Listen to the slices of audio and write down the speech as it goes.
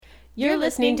You're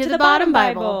listening to The Bottom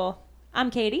Bible.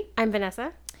 I'm Katie. I'm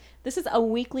Vanessa. This is a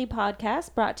weekly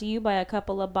podcast brought to you by a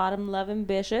couple of bottom-loving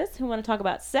bitches who want to talk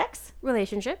about sex,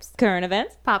 Relationships, current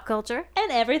events, pop culture, and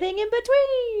everything in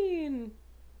between.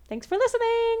 Thanks for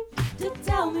listening. To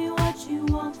tell me what you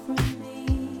want from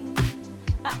me.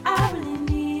 I really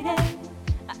need it.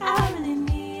 I really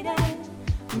need it.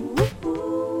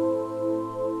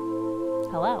 Ooh.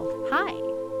 Hello. Hi.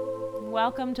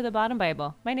 Welcome to The Bottom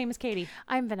Bible. My name is Katie.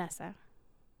 I'm Vanessa.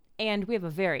 And we have a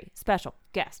very special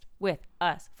guest with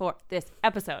us for this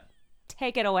episode.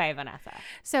 Take it away, Vanessa.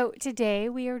 So today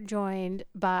we are joined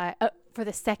by, for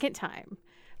the second time,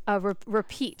 a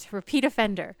repeat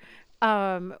offender.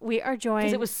 We are joined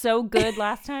Because it was so good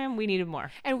last time, we needed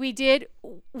more. and we did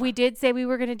say we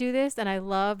were going to do this, and I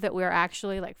love that we're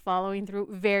actually like following through.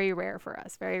 Very rare for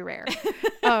us, very rare.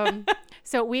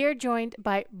 So we are joined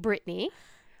by Brittany,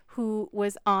 who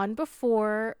was on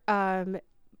before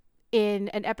in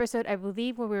an episode, I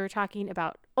believe, where we were talking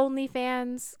about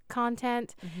OnlyFans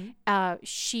content.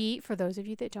 She, for those of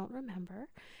you that don't remember,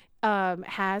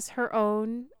 has her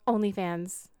own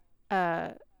OnlyFans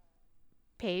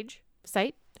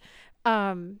site,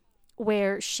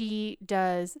 where she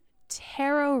does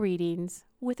tarot readings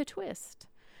with a twist.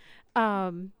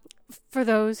 For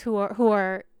those who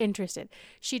are interested,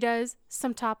 she does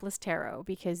some topless tarot,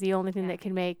 because the only thing that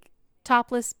can make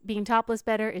being topless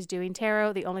better is doing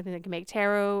tarot. The only thing that can make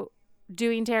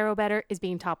doing tarot better is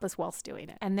being topless whilst doing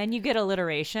it. And then you get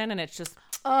alliteration, and it's just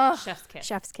chef's kiss.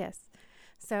 Chef's kiss.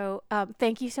 So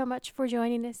thank you so much for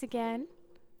joining us again.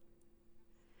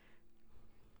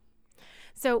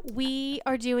 So we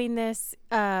are doing this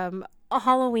a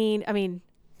Halloween. I mean,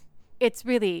 it's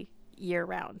really year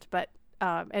round, but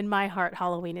in my heart,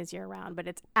 Halloween is year round, but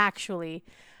it's actually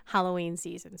Halloween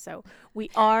season. So we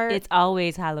are. It's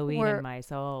always Halloween in my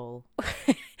soul.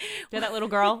 You're that little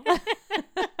girl.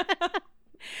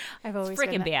 I've always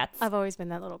freaking bats. I've always been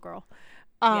that little girl.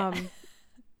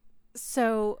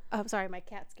 So I'm sorry, my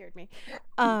cat scared me.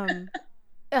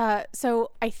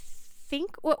 So I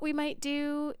think what we might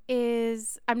do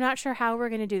is, I'm not sure how we're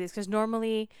going to do this, because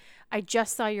normally I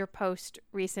just saw your post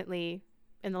recently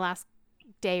in the last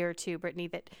day or two, Brittany,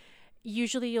 that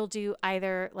usually you'll do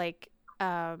either like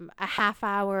a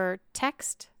half-hour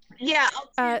text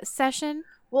session.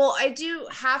 Well, I do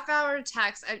half-hour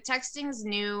text. Texting is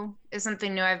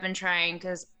something new I've been trying,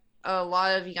 because a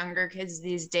lot of younger kids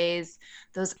these days,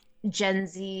 those Gen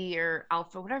Z or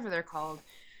Alpha, whatever they're called,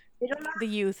 they don't know, the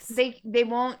youth. They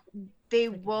won't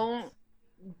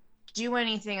do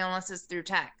anything unless it's through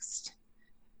text.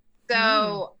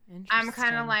 So I'm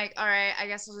kind of like, all right, I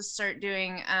guess I'll just start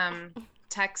doing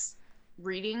text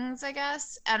readings, I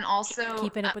guess. And also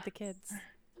keeping up with the kids.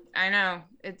 I know,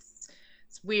 it's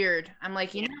weird. I'm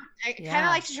like, I kind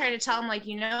of like to try to tell them, like,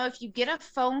 if you get a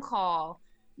phone call,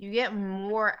 you get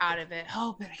more out of it.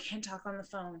 Oh, but I can't talk on the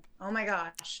phone. Oh my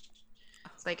gosh.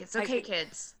 It's like, it's okay,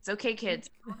 kids. It's okay, kids.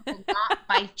 I will not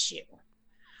bite you.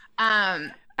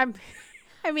 I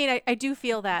do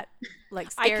feel that,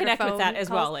 like, scared I connect of with that phone as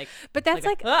calls. well. But that's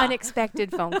like unexpected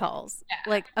phone calls.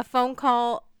 Yeah. Like a phone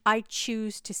call I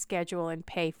choose to schedule and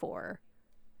pay for.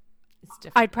 It's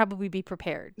different. I'd probably be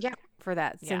prepared for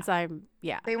that, since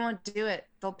They won't do it.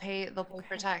 They'll pay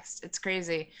for text. It's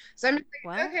crazy. So I'm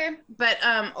like, okay. But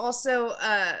also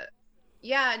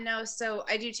so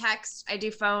I do text, I do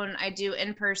phone, I do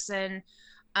in person.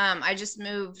 I just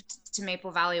moved to Maple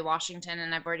Valley, Washington,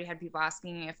 and I've already had people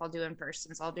asking me if I'll do in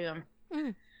person, so I'll do them.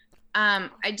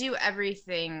 I do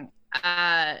everything.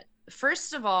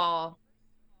 First of all,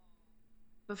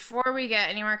 before we get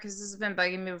anywhere, because this has been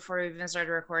bugging me before we even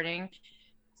started recording,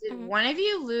 did one of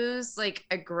you lose like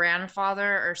a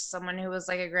grandfather or someone who was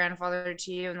like a grandfather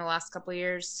to you in the last couple of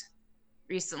years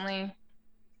recently?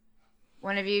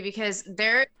 One of you, because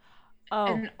there's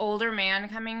an older man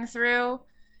coming through,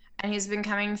 and he's been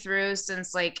coming through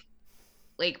since like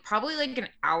probably like an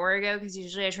hour ago, because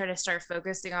usually I try to start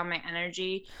focusing on my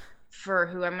energy for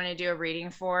who I'm going to do a reading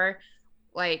for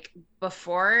like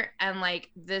before, and like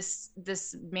this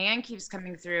man keeps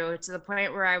coming through to the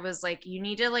point where I was like, you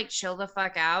need to like chill the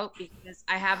fuck out, because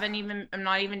I'm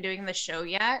not even doing the show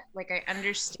yet. Like, I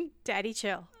understand. Daddy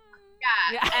chill.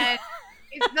 Yeah. And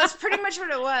that's pretty much what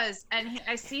it was. And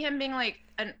I see him being like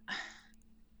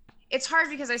it's hard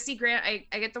because I see I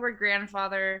get the word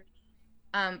grandfather,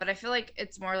 but I feel like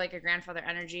it's more like a grandfather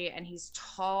energy, and he's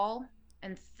tall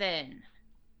and thin.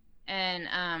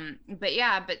 And but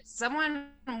someone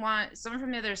from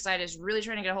the other side is really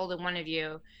trying to get a hold of one of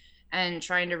you and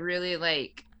trying to really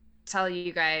like tell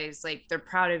you guys like they're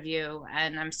proud of you.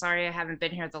 And I'm sorry I haven't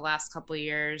been here the last couple of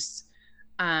years.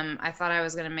 I thought I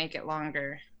was gonna make it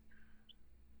longer.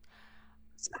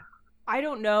 I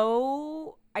don't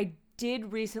know. I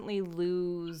did recently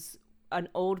lose an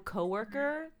old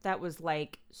coworker that was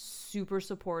like super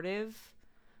supportive.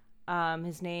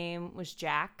 His name was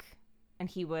Jack, and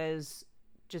he was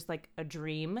just like a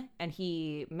dream, and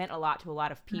he meant a lot to a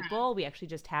lot of people. We actually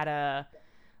just had a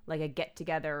get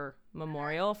together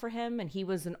memorial for him, and he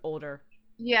was an older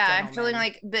Yeah, I'm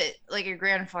gentleman. feeling like a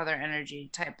grandfather energy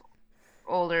type,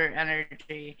 older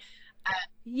energy.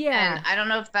 Yeah. And I don't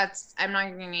know if that's, I'm not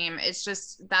gonna name, it's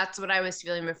just that's what I was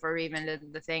feeling before we even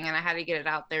did the thing, and I had to get it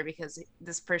out there because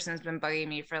this person's been bugging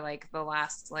me for like the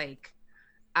last like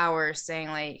hour saying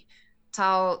like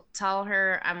tell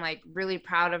her I'm like really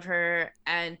proud of her.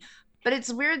 And but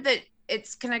it's weird that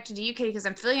it's connected to UK because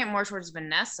I'm feeling it more towards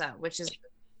Vanessa, which is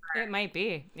It might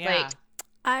be. Yeah.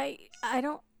 like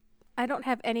I don't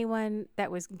have anyone that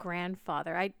was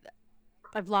grandfather.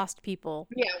 I've lost people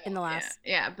in the last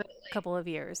but like, couple of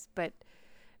years, but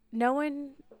no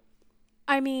one.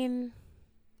 I mean,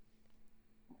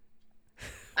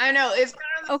 I know it's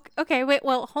kind of okay, wait.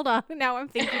 Well, hold on. Now I'm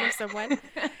thinking of someone.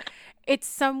 It's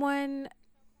someone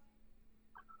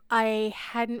I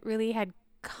hadn't really had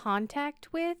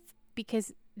contact with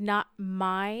because not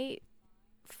my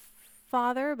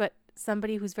father, but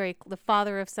somebody who's the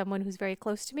father of someone who's very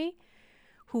close to me,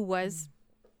 who was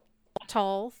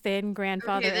tall, thin,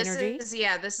 grandfather okay, energy.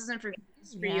 this isn't for you.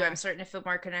 Yeah. I'm starting to feel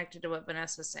more connected to what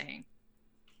Vanessa's saying.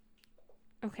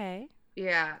 Okay.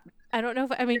 Yeah. I don't know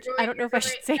if I don't know if I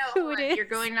should say who it is. You're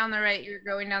going down the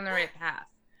right path.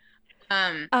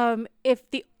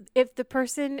 If the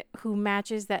person who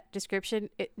matches that description,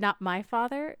 not my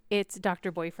father, it's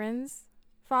Dr. Boyfriend's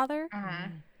father,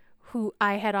 who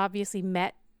I had obviously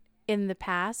met in the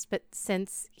past, but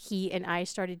since he and I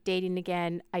started dating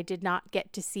again, I did not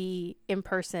get to see in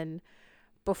person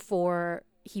before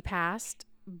he passed,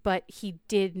 but he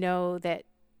did know that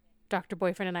Dr.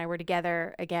 Boyfriend and I were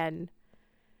together again.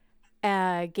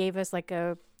 Gave us like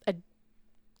a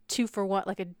 2-for-1,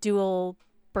 like a dual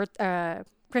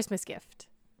Christmas gift.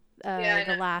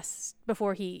 The last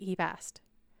before he passed.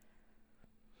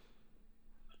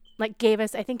 Like gave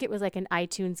us, I think it was like an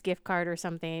iTunes gift card or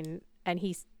something, and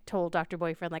he told Dr.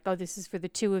 Boyfriend like, "Oh, this is for the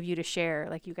two of you to share.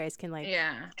 Like you guys can like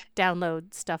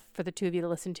download stuff for the two of you to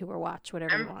listen to or watch,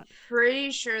 whatever you want." I'm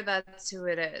pretty sure that's who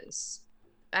it is.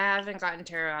 I haven't gotten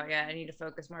tarot out yet. I need to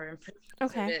focus more. I'm pretty sure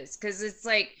Okay. it is because it's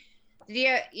like,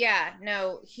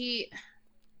 no, he.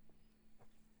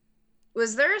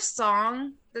 Was there a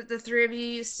song that the three of you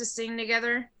used to sing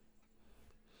together?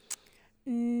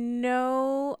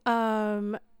 No,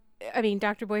 I mean,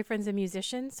 Dr. Boyfriend's a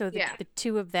musician, so the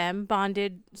two of them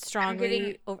bonded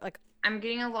strongly I'm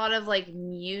getting a lot of like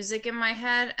music in my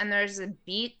head, and there's a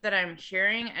beat that I'm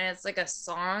hearing, and it's like a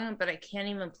song, but I can't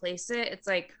even place it. It's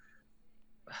like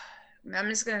I'm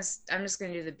just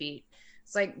gonna do the beat.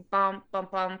 It's like bum bum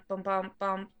bum bum bum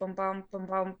bum bum bum bum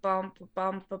bum bum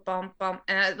bum bum bum bum,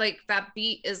 and like that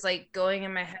beat is like going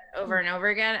in my head over and over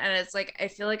again, and it's like I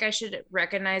feel like I should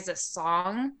recognize a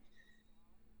song,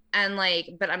 and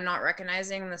like, but I'm not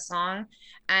recognizing the song,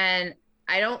 and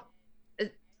I don't.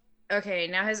 Okay,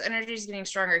 now his energy is getting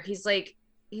stronger. He's like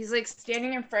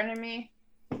standing in front of me,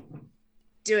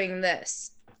 doing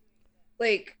this,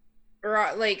 like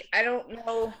I don't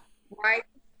know why.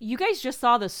 You guys just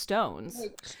saw the Stones.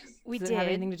 Like, we Does did. it have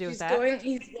anything to do with that?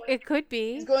 It could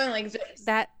be. He's going like this.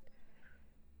 That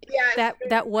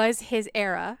was his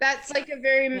era. That's like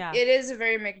it is a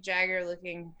very Mick Jagger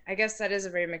looking. I guess that is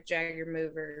a very Mick Jagger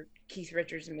move or Keith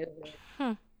Richards move.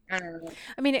 I don't know.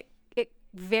 I mean, it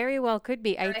very well could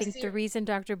be. I think the reason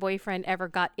Dr. Boyfriend ever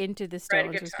got into the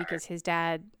Stones was because his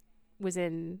dad was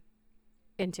into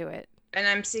it. And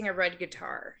I'm seeing a red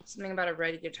guitar. Something about a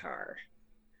red guitar.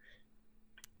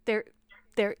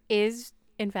 There is,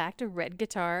 in fact, a red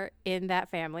guitar in that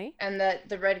family. And that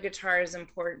the red guitar is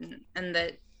important, and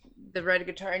that the red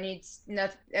guitar needs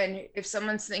nothing. And if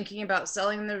someone's thinking about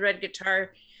selling the red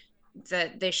guitar,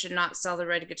 that they should not sell the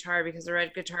red guitar because the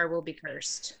red guitar will be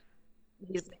cursed.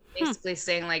 He's basically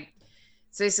saying like,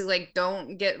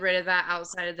 don't get rid of that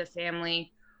outside of the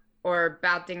family, or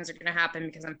bad things are going to happen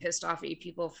because I'm pissed off at you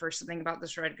people for something about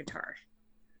this red guitar.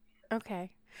 Okay.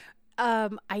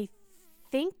 I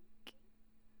think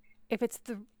if it's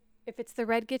the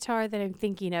red guitar that I'm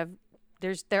thinking of,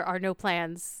 there are no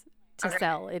plans to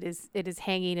sell. It is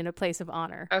hanging in a place of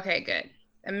honor. Okay, good.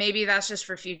 And maybe that's just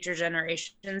for future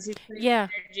generations. He's putting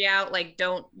energy out. Like,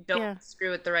 don't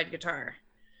screw with the red guitar.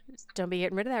 Don't be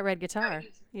getting rid of that red guitar.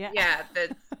 Yeah.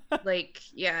 That's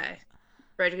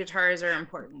red guitars are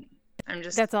important.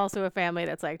 That's also a family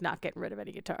that's like not getting rid of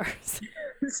any guitars.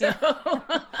 So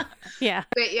Yeah.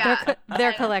 But yeah,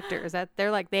 They're collectors. That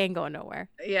they're like, they ain't going nowhere.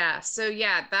 yeah. So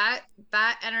yeah,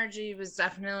 that energy was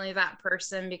definitely that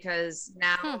person, because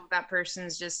now that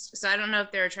person's just, so I don't know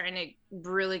if they were trying to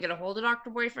really get a hold of Dr.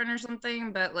 Boyfriend or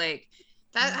something, but like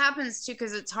that happens too,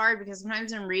 because it's hard, because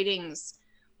sometimes in readings,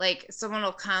 like someone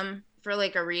will come for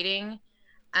like a reading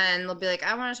and they'll be like,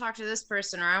 I want to talk to this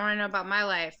person, or I want to know about my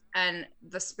life. And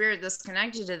the spirit that's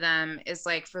connected to them is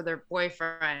like for their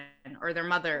boyfriend or their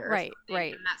mother. Or Right, something.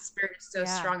 right. And that spirit is so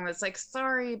strong that's like,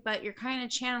 sorry, but you're kind of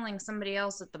channeling somebody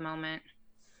else at the moment.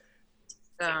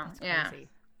 So, yeah.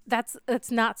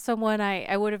 That's not someone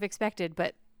I would have expected,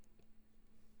 but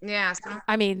Yeah.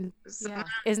 I mean,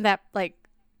 isn't that like,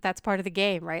 that's part of the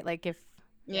game, right? Like if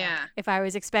I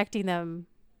was expecting them,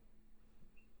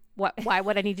 why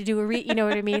would I need to do a read? You know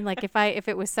what I mean? Like if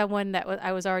it was someone that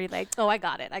I was already like, oh, I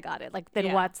got it. Like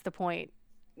then what's the point?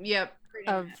 Yep.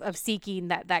 Of seeking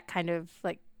that kind of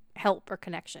like help or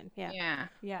connection. Yeah.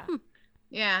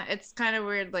 Yeah, it's kind of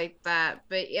weird like that.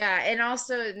 But yeah, and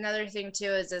also another thing too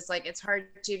is it's like, it's hard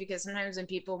too, because sometimes when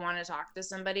people want to talk to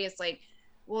somebody, it's like,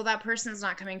 well, that person's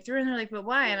not coming through, and they're like, but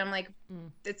why? And I'm like,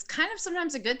 it's kind of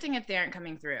sometimes a good thing if they aren't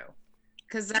coming through,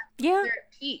 because they're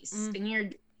at peace and you're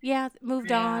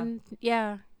moved on.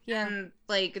 Yeah. And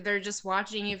like they're just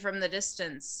watching you from the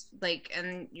distance, like,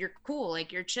 and you're cool,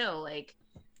 like you're chill, like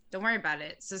don't worry about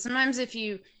it. So sometimes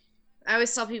I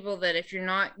always tell people that if you're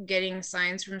not getting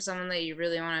signs from someone that you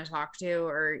really want to talk to,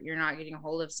 or you're not getting a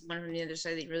hold of someone from the other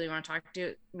side that you really want to talk to,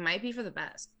 it might be for the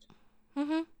best.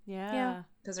 Yeah.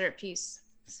 Because they're at peace.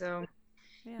 So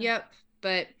yep.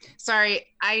 But sorry,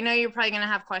 I know you're probably gonna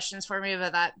have questions for me,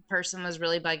 but that person was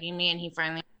really bugging me, and he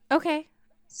finally Okay.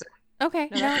 No,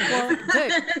 well,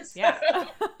 good. Yeah.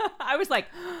 I was like,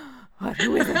 what?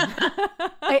 Who is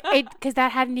it? Because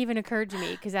that hadn't even occurred to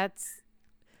me. Because that's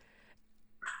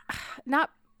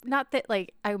not that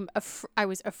like I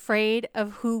was afraid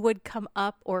of who would come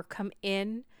up or come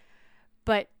in,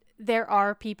 but there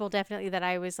are people definitely that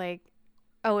I was like,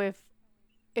 oh,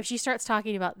 if she starts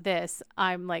talking about this,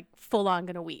 I'm like full on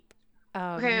gonna weep.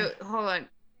 Okay, hold on,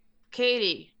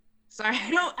 Katie. Sorry,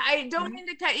 I don't mean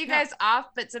to cut you guys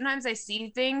off, but sometimes I see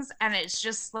things and it's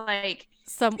just like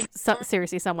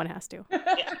seriously, someone has to.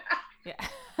 Yeah.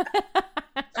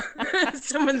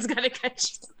 Someone's got to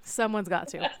catch you. Someone's got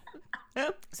to.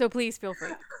 So please feel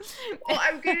free. Well,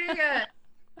 I'm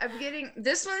getting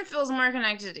this one feels more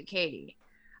connected to Katie.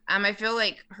 I feel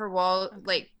like her wall,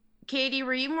 like Katie,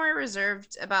 were you more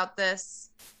reserved about this?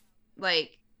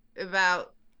 Like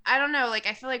about, I don't know, like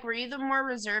I feel like were you the more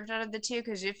reserved out of the two?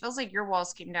 Because it feels like your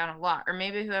walls came down a lot, or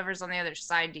maybe whoever's on the other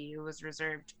side to you was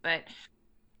reserved. But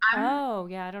I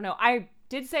don't know. I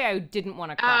did say I didn't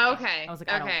want to cry. Oh, okay. I was like,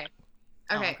 okay.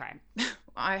 I don't cry. Well,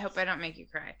 I hope I don't make you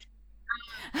cry.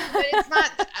 But it's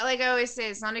not, like I always say,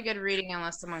 it's not a good reading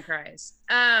unless someone cries.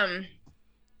 I'm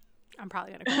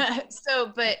probably gonna cry.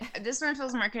 So, but this one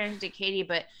feels more connected to Katie,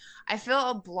 but I feel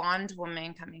a blonde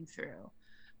woman coming through.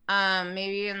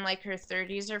 Maybe in like her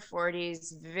 30s or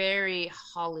 40s, very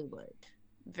Hollywood,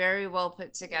 very well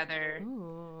put together.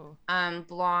 Ooh.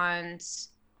 Blonde.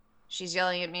 She's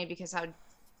yelling at me because how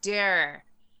dare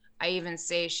I even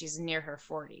say she's near her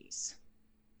 40s.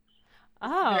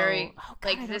 Oh, very God,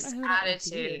 like this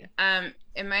attitude.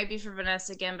 It might be for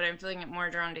Vanessa again, but I'm feeling it more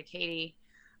drawn to Katie.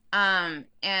 And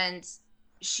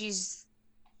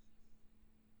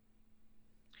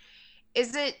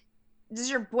does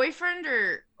your boyfriend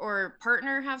or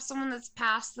partner have someone that's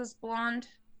past this blonde?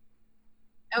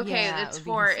 Okay, Yeah, it's it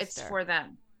would be his it's sister. for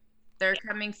them. They're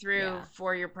coming through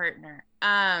for your partner.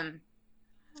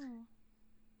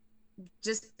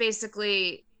 Just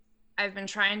basically, I've been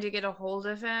trying to get a hold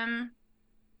of him,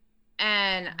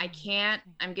 and I can't.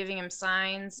 I'm giving him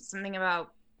signs. Something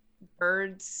about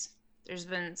birds. There's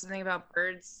been something about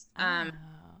birds. Okay.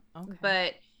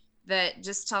 But that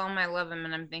just tell him I love him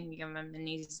and I'm thinking of him and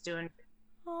he's doing.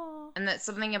 And that's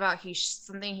something about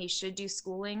something he should do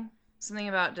schooling. Something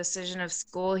about decision of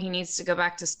school. He needs to go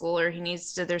back to school, or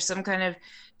there's some kind of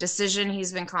decision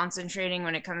he's been concentrating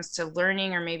when it comes to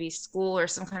learning, or maybe school or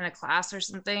some kind of class or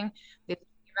something they think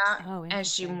about. And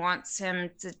she wants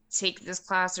him to take this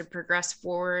class or progress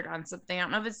forward on something. I don't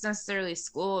know if it's necessarily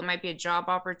school. It might be a job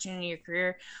opportunity or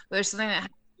career, but there's something that has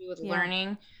to do with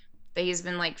learning that he's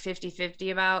been like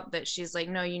 50-50 about, that she's like,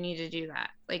 no, you need to do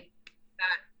that. Like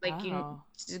that, like you need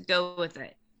to go with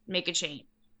it, make a change.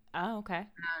 Oh, okay.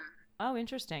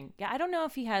 Interesting. Yeah, I don't know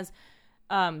if he has.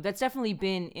 That's definitely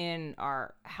been in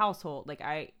our household. Like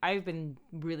I've been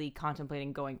really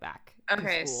contemplating going back.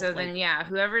 Okay, so then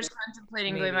whoever's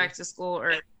contemplating going back to school,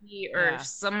 or he or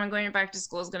someone going back to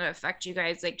school is going to affect you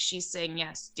guys. Like she's saying,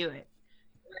 yes, do it.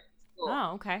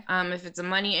 Oh, okay. If it's a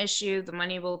money issue, the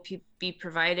money will be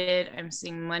provided. I'm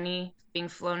seeing money being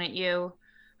flown at you.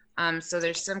 So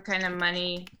there's some kind of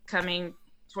money coming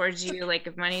towards you. Like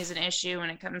if money is an issue when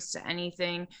it comes to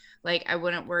anything, like I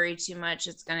wouldn't worry too much.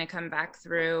 It's going to come back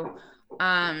through.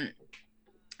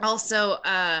 Also,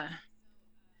 I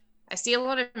see a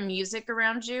lot of music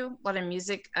around you, a lot of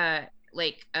music,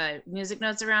 music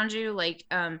notes around you. Like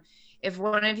if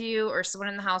one of you or someone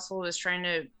in the household is trying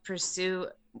to pursue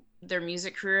their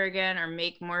music career again or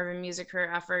make more of a music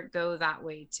career effort, go that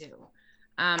way too.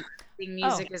 I think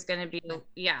music is going to be,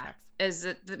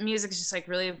 the music is just like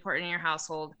really important in your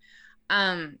household.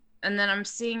 And then I'm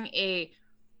seeing a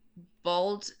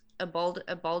bald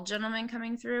gentleman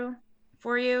coming through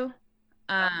for you.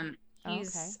 I'm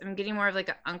getting more of like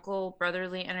an uncle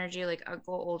brotherly energy, like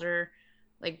uncle older,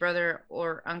 like brother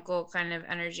or uncle kind of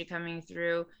energy coming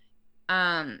through.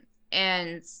 And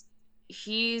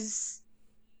he's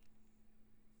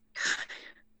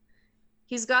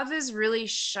got this really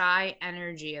shy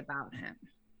energy about him,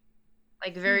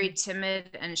 like very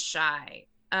timid and shy.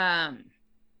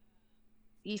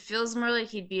 He feels more like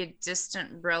he'd be a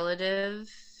distant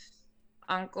relative,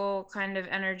 uncle kind of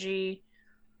energy.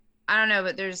 I don't know,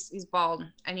 but he's bald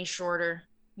and he's shorter.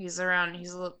 He's a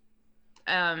little,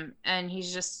 and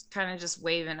he's just kind of just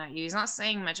waving at you. He's not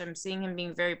saying much. I'm seeing him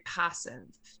being very passive.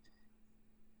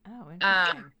 Oh,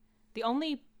 interesting. The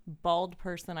only bald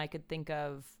person I could think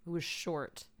of who was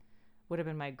short would have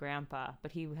been my grandpa,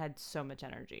 but he had so much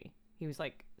energy. He was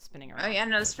like spinning around. Oh yeah,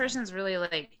 no, this person's really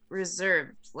like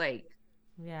reserved, like.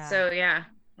 Yeah. So yeah.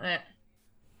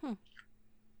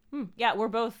 Yeah, we're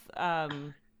both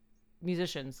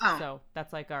musicians, so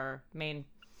that's like our main.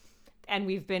 And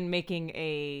we've been making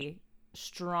a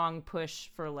strong push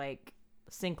for like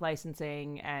sync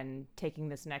licensing and talking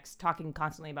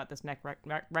constantly about this next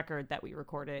record that we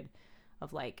recorded,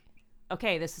 of like,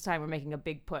 okay, this is time we're making a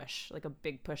big push, like a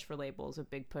big push for labels, a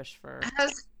big push for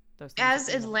those things. As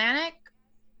Atlantic,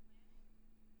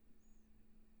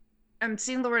 I'm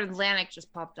seeing the word Atlantic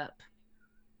just popped up.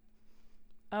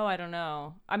 Oh, I don't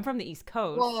know. I'm from the East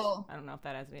Coast. Well, I don't know if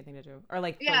that has anything to do. Or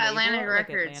like Atlantic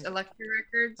Records, like Electric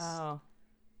Records. Oh,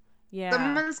 yeah.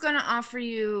 Someone's going to offer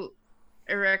you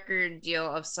a record deal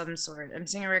of some sort. I'm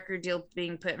seeing a record deal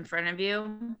being put in front of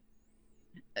you,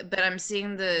 but I'm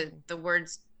seeing the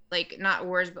words, like not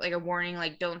words, but like a warning,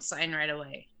 like don't sign right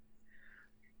away.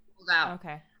 Hold out.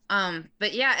 Okay.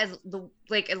 But yeah,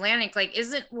 Atlantic, like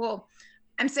isn't well.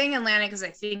 I'm saying Atlantic because I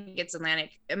think it's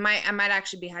Atlantic. I might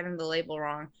actually be having the label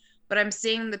wrong, but I'm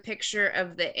seeing the picture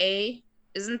of the A.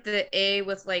 Isn't the A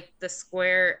with like the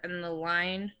square and the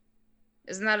line?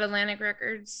 Isn't that Atlantic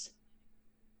Records?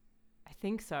 I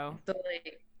think so.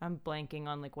 I'm blanking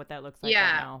on like what that looks like.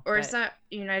 Yeah, right now, or is that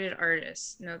United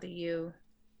Artists? No, the U.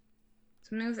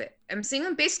 Something with it. I'm seeing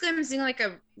like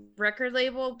a record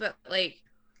label, but like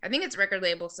I think it's record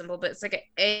label symbol, but it's like an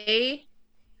A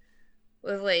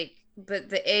with like. But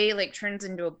the A like turns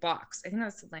into a box. I think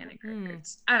that's Atlantic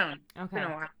Records. I don't know. Okay. I don't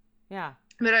know why. Yeah.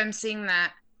 But I'm seeing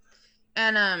that.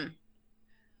 And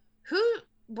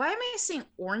why am I seeing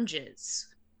oranges?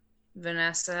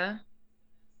 Vanessa?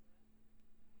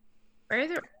 Why are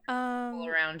there all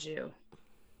around you?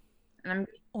 And I'm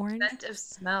orange scent of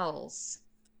smells.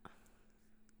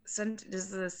 Scent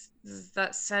does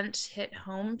that scent hit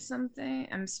home something?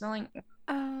 I'm smelling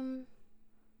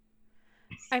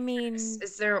I mean,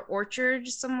 is there an orchard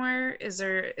somewhere? There's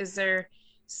a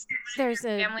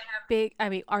big, I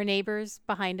mean, our neighbors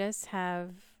behind us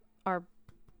have our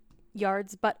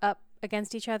yards butt up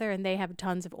against each other and they have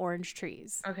tons of orange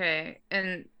trees. Okay.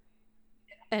 And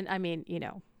I mean, you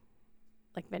know,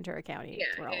 like Ventura County,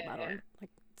 we're all about orange, like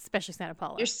especially Santa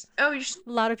Paula. A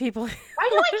lot of people,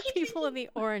 people in the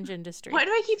orange industry. Why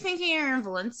do I keep thinking you're in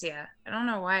Valencia? I don't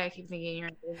know why I keep thinking you're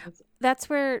in Valencia. That's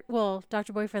where,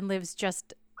 Dr. Boyfriend lives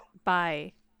just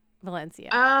by Valencia.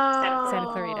 Oh,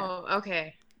 Santa Clarita.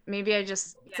 Okay. Maybe I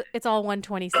just... Yeah. It's all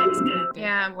 126 connected.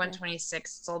 Yeah,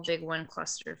 126. It's all big one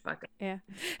cluster fucking. Yeah.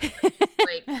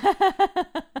 Like,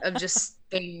 of just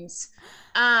things.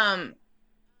 I'm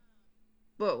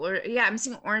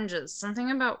seeing oranges.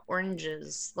 Something about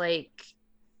oranges. Like,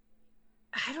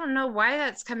 I don't know why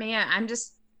that's coming in.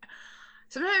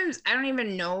 Sometimes I don't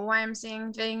even know why I'm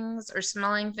seeing things or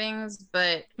smelling things,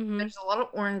 but there's a lot of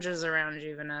oranges around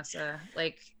you, Vanessa.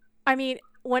 Like, I mean,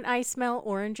 when I smell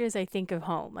oranges, I think of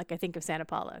home. Like, I think of Santa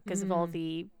Paula because of all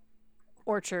the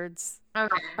orchards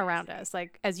around us.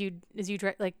 Like, as you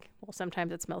drive, like, well,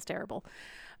 sometimes it smells terrible.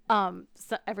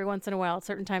 So every once in a while,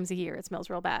 certain times a year, it smells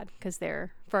real bad because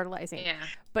they're fertilizing. Yeah.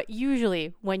 But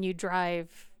usually when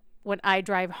I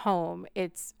drive home,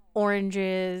 it's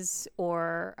oranges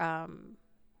or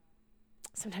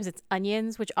sometimes it's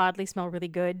onions, which oddly smell really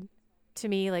good to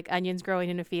me, like onions growing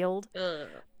in a field.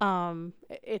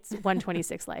 It's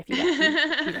 126 life.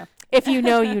 You know. If you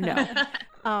know, you know.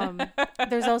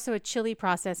 There's also a chili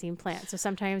processing plant, so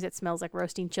sometimes it smells like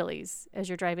roasting chilies as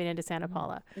you're driving into Santa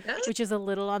Paula, which is a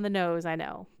little on the nose, I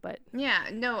know, but Yeah,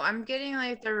 no, I'm getting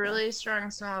like the really strong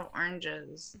smell of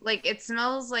oranges. Like it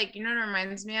smells like, you know what it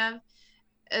reminds me of?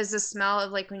 Is the smell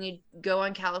of like when you go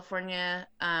on California,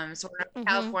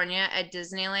 California at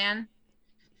Disneyland,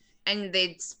 and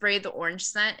they'd spray the orange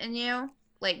scent in you,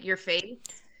 like your face.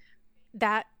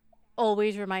 that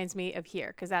always reminds me of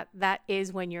here because that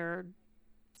is when you're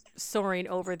soaring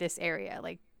over this area,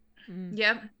 like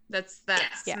Yep, that's that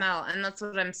smell, and that's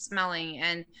what I'm smelling,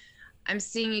 and I'm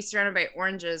seeing you surrounded by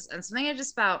oranges, and something I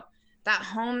just about that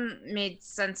home made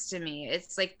sense to me.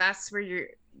 It's like that's where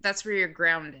you're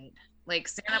grounded. Like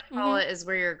Santa Paula is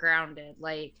where you're grounded.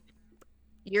 Like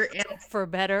you're in, for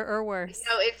better or worse.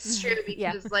 no, it's true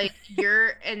because like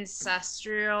your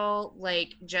ancestral,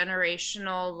 like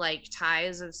generational, like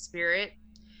ties of spirit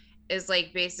is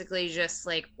like basically just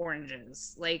like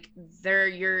oranges. Like they're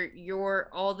your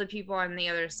all the people on the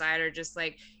other side are just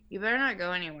like, you better not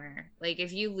go anywhere. Like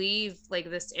if you leave like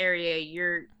this area,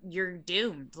 you're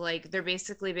doomed. Like they're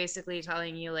basically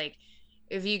telling you like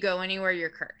if you go anywhere, you're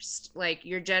cursed. Like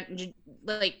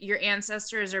like your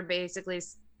ancestors are basically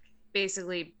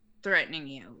threatening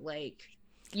you. Like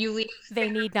you leave, they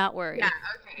need not worry.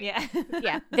 Yeah, okay.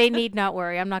 Yeah, they need not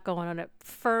worry. I'm not going on it.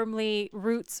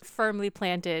 Roots firmly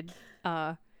planted,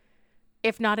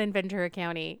 if not in Ventura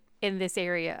County, in this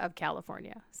area of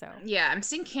California. So yeah, I'm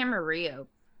seeing Camarillo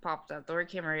popped up. The word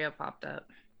Camarillo popped up.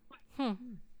 Have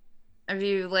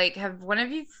one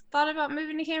of you thought about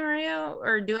moving to Camarillo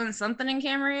or doing something in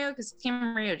Camarillo? Because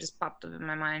Camarillo just popped up in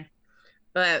my mind.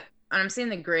 But I'm seeing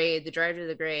the drive to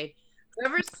the grade.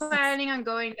 Whoever's planning on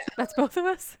going to that's both of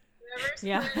us.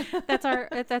 Yeah,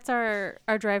 that's our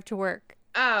drive to work.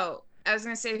 Oh, I was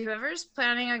gonna say whoever's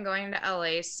planning on going to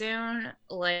LA soon,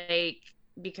 like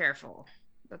be careful.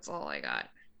 That's all I got.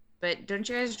 But don't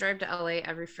you guys drive to LA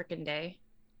every freaking day?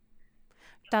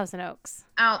 Thousand Oaks.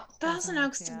 Oh, Thousand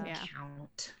Oaks doesn't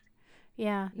count.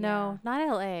 Yeah, no, not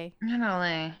LA.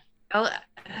 Not LA.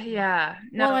 Yeah.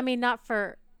 No. Well, I mean, not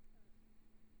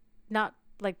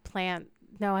like plan.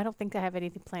 No, I don't think I have any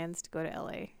plans to go to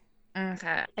LA.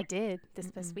 Okay. I did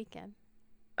this past weekend.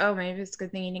 Oh, maybe it's a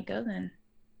good thing you didn't go then.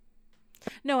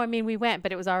 No, I mean we went,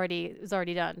 but it was already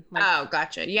done. Like, oh,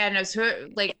 gotcha. Yeah, no. So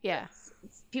like, yeah,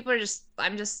 people are just.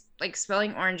 I'm just like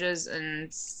smelling oranges,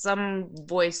 and some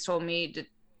voice told me to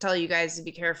tell you guys to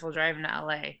be careful driving to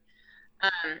LA,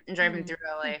 and driving through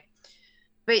LA.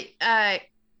 But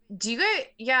do you guys?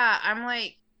 Yeah, I'm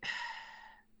like,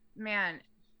 man,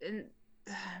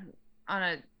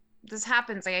 this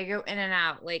happens. Like I go in and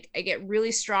out. Like I get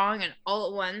really strong and all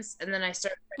at once, and then I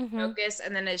start to focus,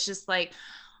 and then it's just like,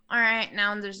 all right,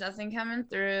 now there's nothing coming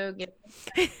through.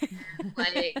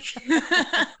 Like,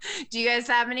 do you guys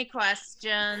have any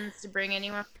questions to bring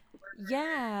anyone forward?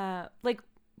 Yeah, like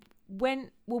when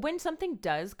something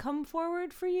does come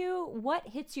forward for you, what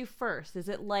hits you first? Is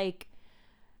it like,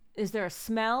 is there a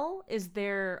smell? Is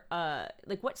there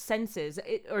like what senses?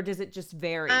 Or does it just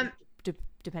vary?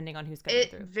 Depending on who's coming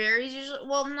through. It varies usually.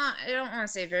 Well, I don't want to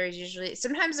say varies usually.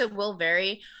 Sometimes it will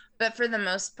vary, but for the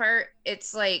most part,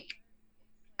 it's like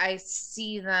I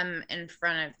see them in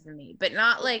front of me, but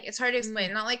not like, it's hard to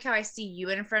explain. Not like how I see you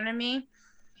in front of me.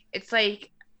 It's like,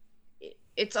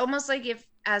 it's almost like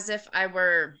as if I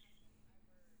were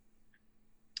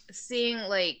seeing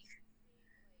like,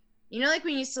 you know, like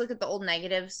when you used to look at the old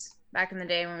negatives back in the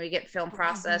day when we get film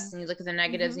processed and you look at the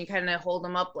negatives and you kind of hold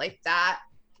them up like that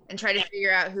and try to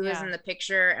figure out who was in the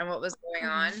picture and what was going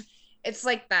on. It's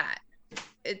like that.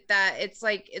 It's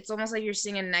like, it's almost like you're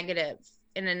seeing a negative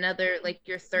in another, like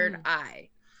your third eye.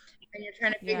 And you're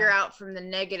trying to figure out from the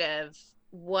negative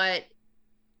what,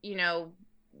 you know,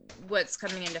 what's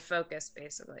coming into focus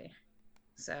basically.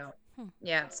 So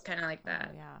yeah, it's kind of like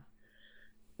that. Yeah.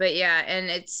 But yeah, and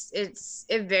it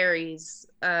varies.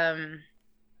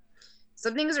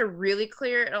 Some things are really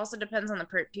clear. It also depends on the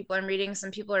people I'm reading.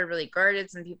 Some people are really guarded.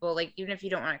 Some people, like, even if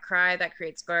you don't want to cry, that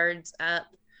creates guards up.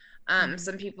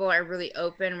 Some people are really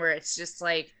open where it's just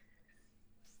like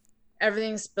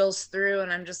everything spills through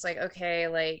and I'm just like, okay,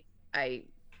 like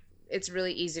it's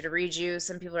really easy to read you.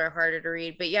 Some people are harder to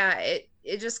read, but yeah,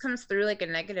 it just comes through like a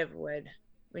negative would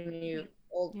when you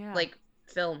like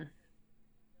film.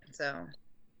 So,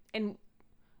 and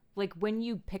like when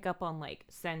you pick up on like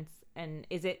sense, and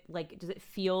is it like, does it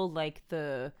feel like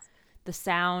the the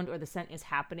sound or the scent is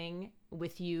happening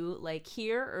with you like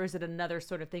here, or is it another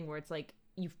sort of thing where it's like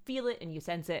you feel it and you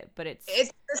sense it, but it's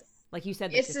like you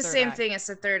said, it's the same thing as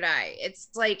the third eye. It's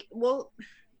like, well,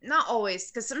 not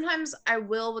always, because sometimes I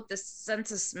will, with the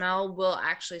sense of smell, will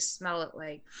actually smell it.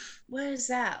 Like, what is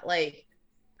that? Like,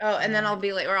 oh, and then I'll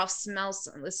be like, or I'll smell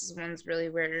some. This is one's really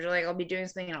weird. Or like, I'll be doing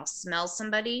something and I'll smell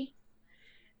somebody,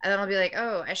 and then I'll be like,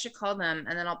 oh, I should call them.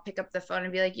 And then I'll pick up the phone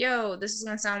and be like, yo, this is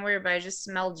gonna sound weird, but I just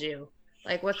smelled you.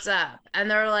 Like, what's up? And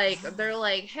they're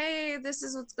like, hey, this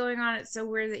is what's going on. It's so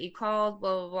weird that you called.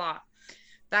 Blah blah blah,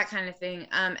 that kind of thing.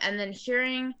 And then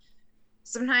hearing.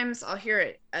 Sometimes I'll hear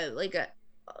it like a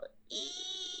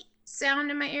sound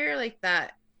in my ear like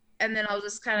that, and then I'll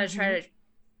just kind of try to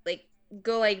like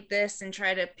go like this and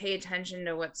try to pay attention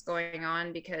to what's going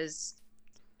on, because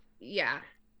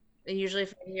usually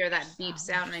if I hear that beep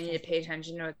sound, I need to pay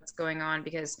attention to what's going on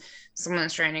because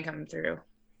someone's trying to come through.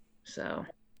 So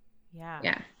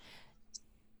yeah.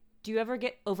 Do you ever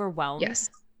get overwhelmed? Yes.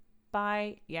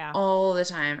 All the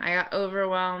time. I got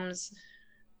overwhelmed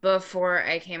before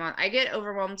I came on. I get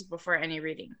overwhelmed before any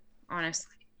reading,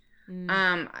 honestly.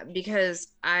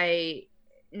 Because I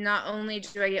not only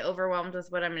do I get overwhelmed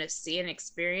with what I'm going to see and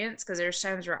experience, because there's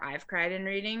times where I've cried in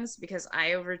readings because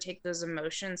I overtake those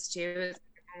emotions too. It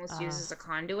almost used as a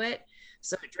conduit,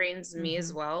 so it drains me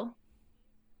as well.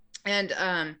 And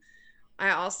I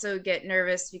also get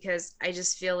nervous because I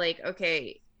just feel like,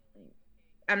 okay,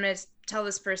 I'm going to tell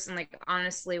this person like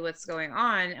honestly what's going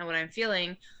on and what I'm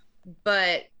feeling,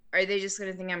 but are they just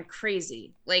going to think I'm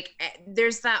crazy? Like,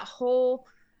 there's that whole,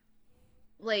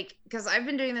 like, because I've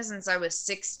been doing this since I was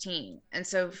 16. And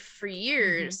so for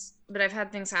years, but I've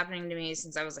had things happening to me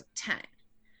since I was like 10.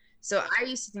 So I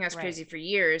used to think I was crazy for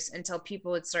years until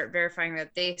people would start verifying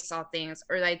that they saw things,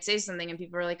 or I'd say something and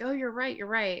people were like, oh, you're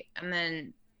right. And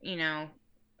then, you know,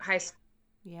 high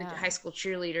school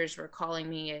cheerleaders were calling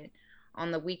me on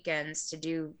the weekends to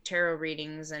do tarot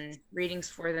readings and readings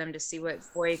for them to see what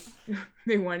boy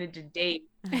they wanted to date.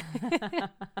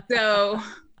 So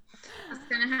that's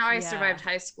kind of how I survived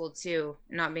high school too.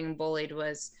 Not being bullied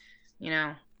was, you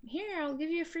know, here, I'll give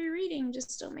you a free reading.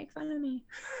 Just don't make fun of me.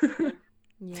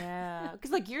 Yeah.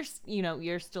 Because like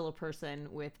you're still a person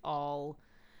with all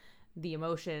the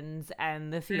emotions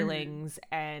and the feelings.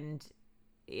 And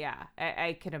yeah,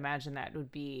 I can imagine that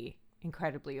would be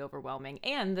incredibly overwhelming.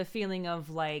 And the feeling of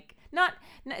like,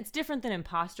 it's different than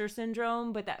imposter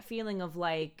syndrome, but that feeling of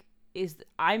like,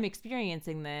 I'm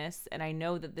experiencing this and I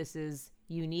know that this is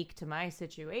unique to my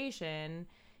situation.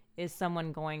 Is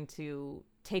someone going to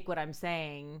take what I'm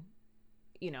saying,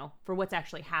 you know, for what's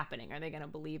actually happening? Are they going to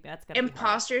believe me? That's going to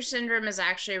Imposter syndrome is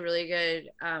actually a really good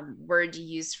word to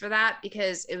use for that,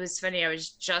 because it was funny. I was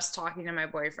just talking to my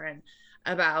boyfriend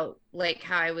about like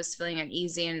how I was feeling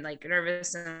uneasy and like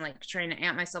nervous and like trying to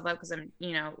amp myself up because I'm,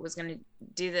 you know, was going to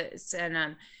do this.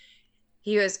 And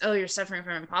he goes, oh, you're suffering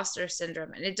from imposter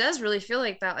syndrome. And it does really feel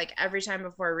like that. Like every time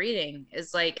before reading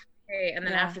is like, hey, and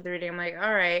then after the reading, I'm like,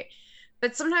 all right.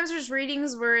 But sometimes there's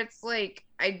readings where it's like,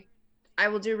 I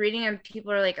will do a reading and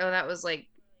people are like, oh, that was like,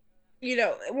 you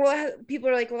know, well, people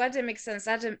are like, well, that didn't make sense.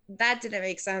 That didn't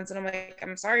make sense. And I'm like,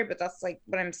 I'm sorry, but that's like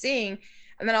what I'm seeing.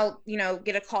 And then I'll, you know,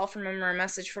 get a call from him or a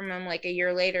message from him like a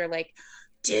year later, like,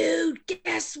 dude,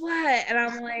 guess what? And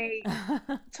I'm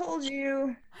like, told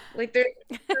you. Like,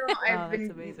 I've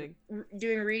been amazing.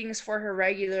 Doing readings for her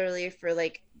regularly for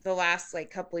like the last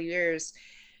like couple of years.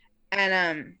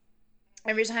 And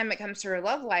every time it comes to her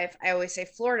love life, I always say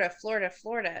Florida, Florida,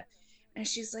 Florida. And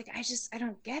she's like, I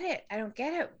don't get it. I don't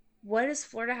get it. What does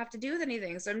Florida have to do with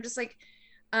anything? So I'm just like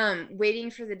waiting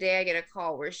for the day I get a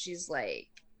call where she's like,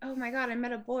 oh my God, I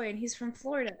met a boy and he's from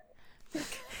Florida.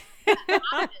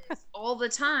 All the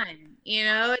time, you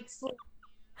know, it's like,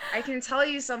 I can tell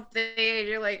you something and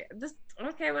you're like, this,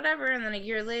 okay, whatever. And then a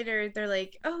year later, they're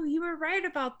like, oh, you were right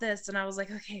about this. And I was like,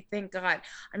 okay, thank God.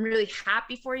 I'm really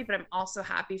happy for you, but I'm also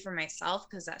happy for myself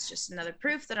because that's just another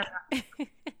proof that I'm not,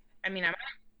 I mean, I'm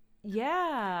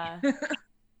yeah.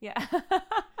 Yeah.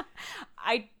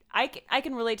 I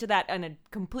can relate to that on a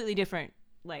completely different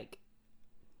like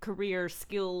career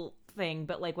skill thing,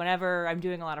 but like whenever I'm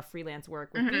doing a lot of freelance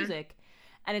work with music,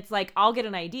 and it's like I'll get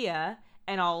an idea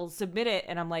and I'll submit it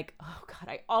and I'm like, oh God,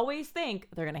 I always think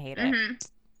they're gonna hate it.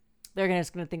 They're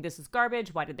just gonna think this is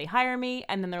garbage. Why did they hire me?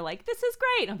 And then they're like, this is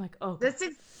great. I'm like, oh God.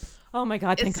 Oh my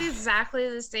God, it's exactly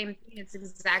the same thing. It's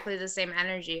exactly the same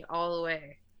energy all the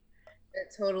way.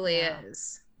 It totally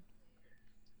is.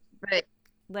 But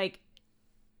like,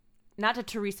 not to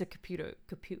Teresa Caputo,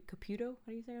 how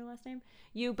do you say her last name?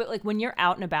 But like when you're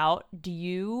out and about, do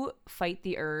you fight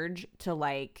the urge to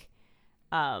like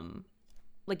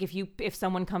like if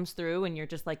someone comes through and you're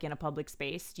just like in a public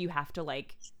space, do you have to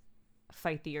like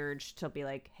fight the urge to be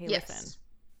like, hey, Yes. listen,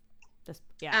 this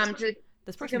To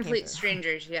this person came complete through.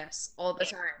 strangers, yes, all the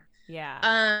time.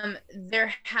 Yeah.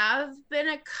 There have been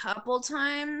a couple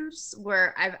times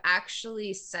where I've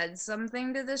actually said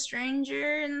something to the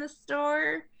stranger in the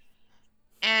store,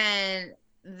 and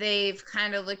they've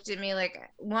kind of looked at me like,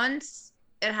 once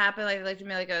it happened, like they looked at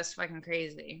me like I was fucking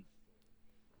crazy.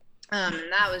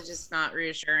 That was just not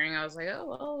reassuring. I was like, oh,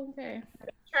 well, okay, I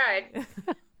tried.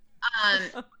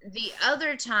 The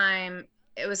other time,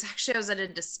 it was actually, I was at a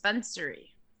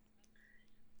dispensary,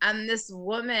 and this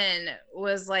woman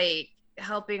was like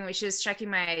helping me. She was checking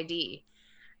my ID,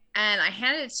 and I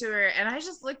handed it to her, and I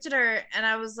just looked at her, and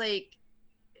I was like,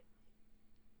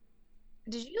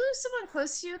 did you lose someone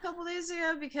close to you a couple days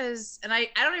ago? Because, and I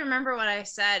don't even remember what I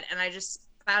said, and I just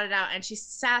spat it out, and she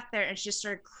sat there and she just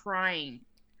started crying.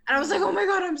 And I was like, oh my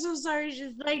God, I'm so sorry.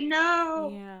 She's like,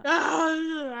 no.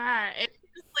 Yeah. And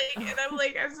I'm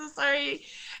like, I'm so sorry.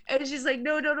 And she's like,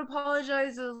 no, don't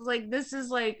apologize. I was like, this is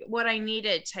like what I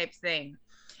needed type thing.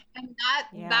 And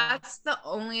that's the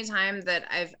only time that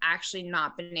I've actually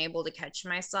not been able to catch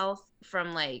myself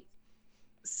from like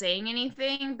saying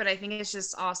anything. But I think it's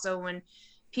just also when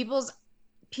people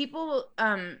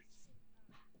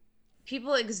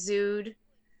exude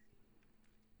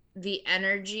the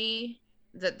energy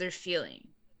that they're feeling.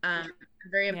 I'm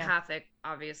very empathic,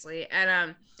 obviously.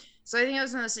 And so I think I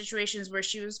was in those situations where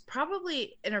she was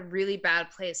probably in a really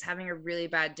bad place, having a really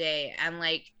bad day, and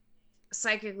like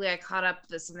psychically I caught up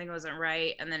that something wasn't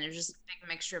right, and then it was just a big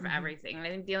mixture of everything. And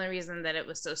I think the only reason that it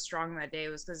was so strong that day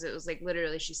was because it was like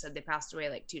literally she said they passed away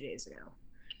like 2 days ago.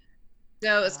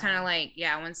 So it was kind of like,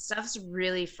 yeah, when stuff's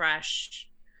really fresh,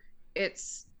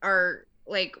 it's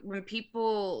like when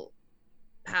people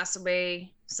pass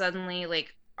away suddenly,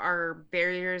 like our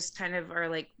barriers kind of are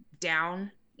like down,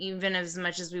 even as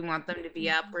much as we want them to be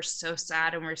up. We're so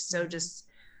sad, and we're so just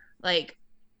like,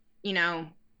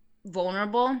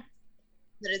 vulnerable,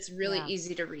 that it's really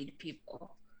easy to read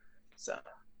people. So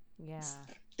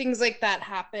things like that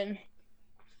happen.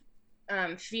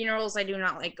 Funerals, I do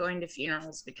not like going to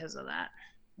funerals because of that.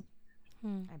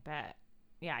 I bet.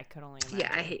 Yeah, I could only imagine.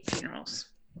 Yeah, I hate funerals.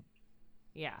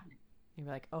 Yeah. You'd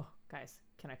be like, oh, guys,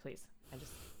 can I please? I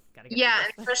just gotta get through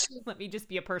this. Especially let me just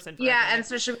be a person for and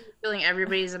especially when you're feeling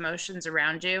everybody's emotions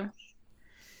around you.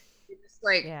 You're just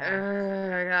like, oh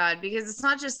my God, because it's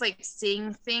not just like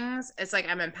seeing things, it's like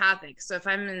I'm empathic. So if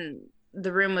I'm in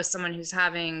the room with someone who's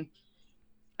having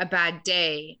a bad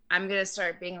day, I'm gonna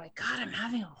start being like, God, I'm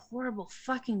having a horrible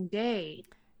fucking day.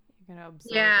 You're gonna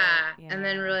absorb it. And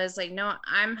then realize like, no,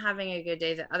 I'm having a good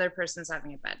day, the other person's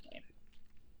having a bad day.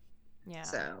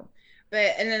 So,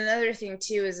 but, and another thing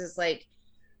too is like,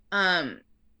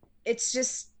 it's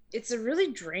just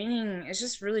really draining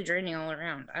all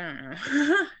around. I don't know.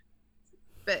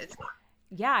 But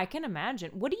yeah, I can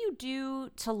imagine. What do you do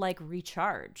to like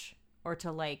recharge or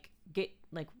to like get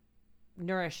like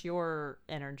nourish your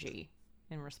energy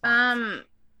in response?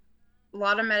 A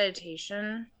lot of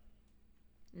meditation,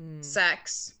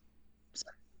 sex,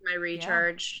 my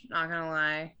recharge, not gonna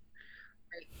lie.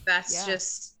 Like, that's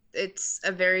just, it's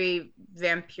a very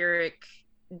vampiric,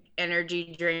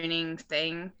 energy draining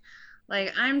thing.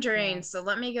 Like, I'm drained, so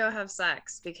let me go have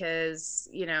sex because,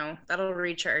 that'll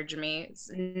recharge me.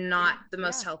 It's not the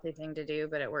most healthy thing to do,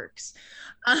 but it works.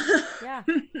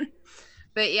 But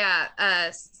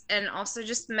and also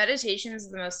just meditation is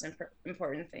the most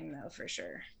important thing, though, for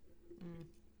sure.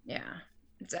 Yeah,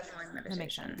 it's definitely meditation. That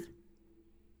makes sense.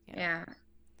 Yeah.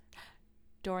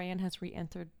 Dorian has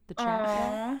re-entered the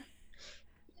chat.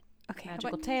 Okay.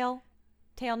 Magical tail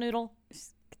noodle.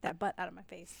 Just get that butt out of my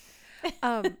face.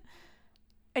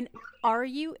 And are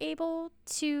you able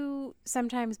to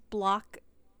sometimes block,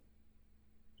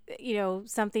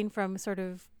 something from sort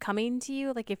of coming to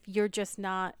you? Like if you're just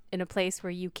not in a place where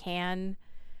you can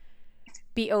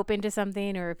be open to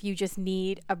something, or if you just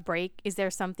need a break, is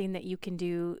there something that you can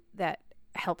do that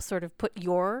helps sort of put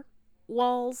your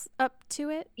walls up to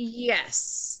it?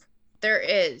 Yes, there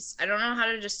is. I don't know how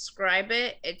to describe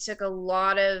it. It took a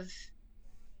lot of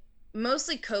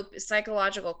mostly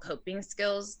psychological coping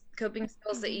skills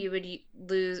that you would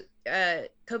lose,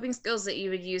 coping skills that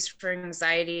you would use for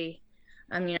anxiety.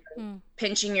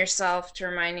 Pinching yourself to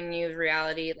reminding you of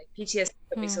reality, like PTSD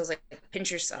coping skills, like pinch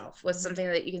yourself. What's something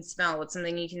that you can smell? What's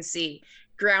something you can see?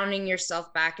 Grounding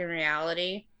yourself back in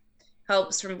reality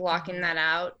helps from blocking that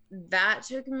out. That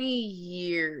took me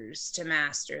years to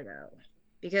master, though,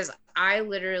 because I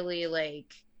literally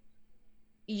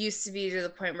used to be to the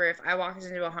point where if I walked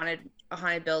into a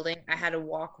haunted building, I had to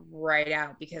walk right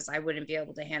out because I wouldn't be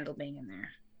able to handle being in there.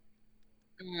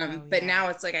 But now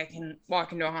it's like I can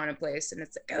walk into a haunted place and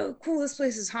it's like, oh, cool, this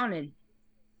place is haunted.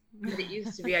 But it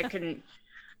used to be I couldn't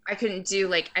do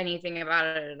like anything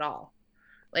about it at all.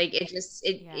 Like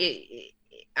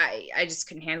I just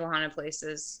couldn't handle haunted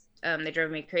places. They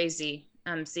drove me crazy.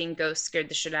 Seeing ghosts scared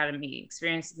the shit out of me.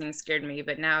 Experiencing things scared me,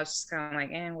 but now it's just kind of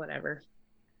like, whatever.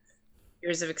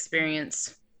 Years of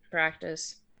experience,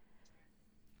 practice.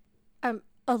 A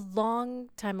long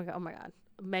time ago, oh my God,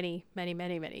 many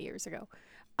years ago,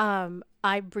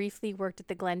 I briefly worked at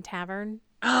the Glen Tavern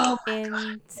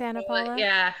in Santa Paula.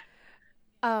 Yeah.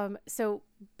 So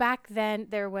back then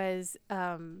there was,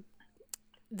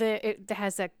 it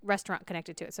has a restaurant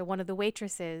connected to it. So one of the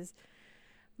waitresses,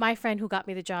 my friend who got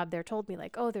me the job there, told me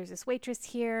like, oh, there's this waitress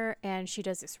here and she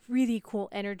does this really cool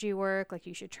energy work. Like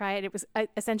you should try it. It was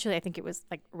essentially, I think it was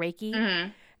like Reiki.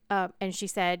 Mm-hmm. And she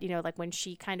said, like when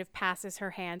she kind of passes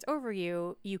her hands over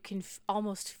you, you can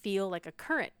almost feel like a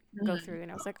current go through. And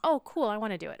I was like, oh, cool. I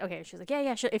want to do it. Okay. She's like,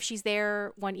 yeah. If she's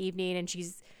there one evening and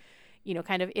she's,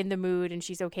 kind of in the mood and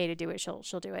she's okay to do it, she'll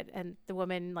do it. And the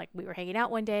woman, like we were hanging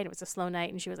out one day and it was a slow night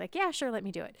and she was like, yeah, sure. Let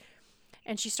me do it.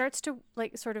 And she starts to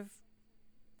like sort of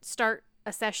start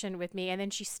a session with me. And then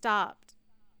she stopped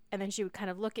and then she would kind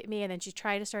of look at me and then she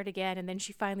tried to start again. And then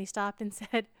she finally stopped and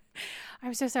said,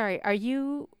 I'm so sorry. Are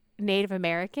you Native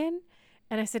American?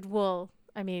 And I said, well,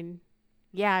 I mean,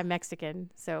 yeah, I'm Mexican.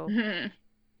 So,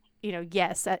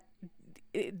 yes,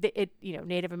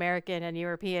 Native American and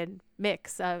European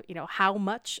mix. How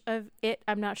much of it,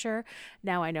 I'm not sure.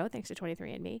 Now I know, thanks to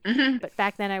 23andMe. Mm-hmm. But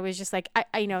back then I was just like,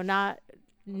 I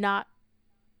not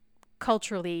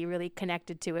culturally really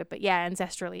connected to it, but yeah,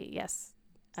 ancestrally, yes.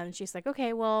 And she's like,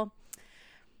 okay, well,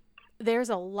 there's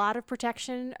a lot of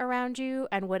protection around you,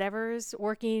 and whatever's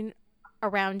working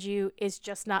around you is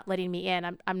just not letting me in.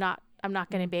 I'm not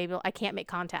going to be able. I can't make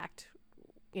contact.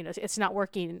 It's not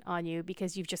working on you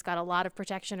because you've just got a lot of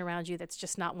protection around you that's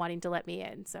just not wanting to let me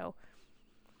in. So,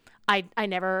 I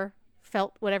never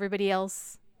felt what everybody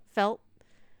else felt,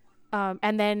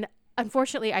 and then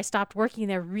unfortunately, I stopped working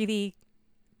there really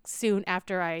soon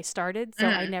after I started. So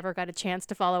I never got a chance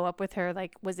to follow up with her.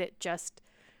 Like, was it just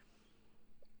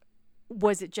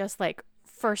like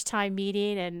first time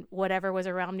meeting and whatever was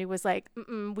around me was like,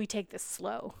 we take this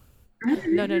slow.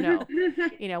 No.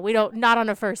 We don't, not on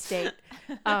a first date.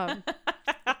 Like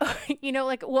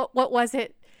what was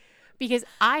it? Because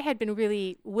I had been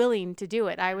really willing to do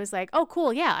it. I was like, oh,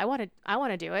 cool. Yeah, I want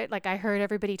to do it. Like I heard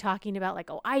everybody talking about like,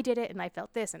 oh, I did it and I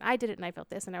felt this and I did it and I felt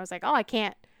this. And I was like, oh, I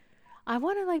can't, I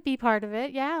want to like be part of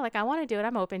it. Yeah. Like I want to do it.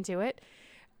 I'm open to it.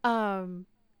 And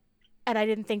I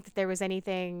didn't think that there was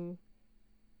anything,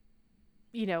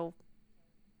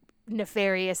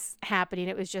 nefarious happening.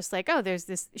 It was just like, oh, there's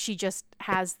this, she just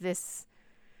has this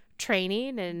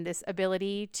training and this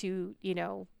ability to,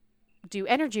 do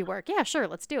energy work. Yeah, sure.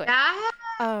 Let's do it.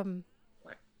 Go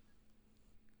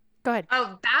ahead.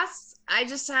 Oh, I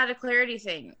just had a clarity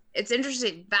thing. It's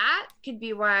interesting. That could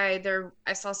be why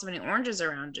I saw so many oranges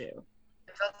around you.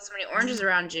 I felt so many oranges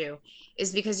around you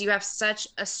is because you have such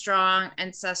a strong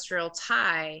ancestral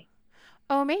tie.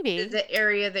 Oh, maybe the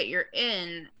area that you're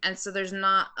in. And so there's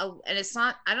not and it's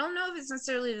not, I don't know if it's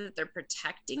necessarily that they're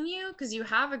protecting you because you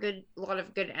have a lot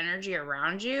of good energy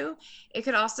around you. It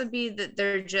could also be that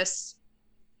they're just,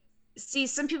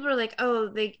 some people are like,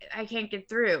 oh, I can't get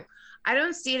through. I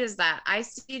don't see it as that. I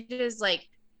see it as like,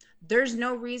 there's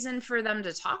no reason for them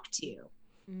to talk to you.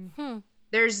 Mm-hmm.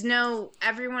 There's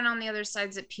everyone on the other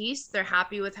side's at peace. They're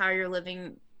happy with how you're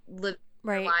living your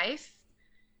life.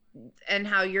 And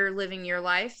how you're living your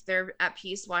life. They're at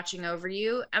peace watching over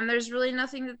you, and there's really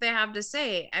nothing that they have to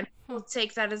say, and people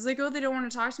take that as like, oh, they don't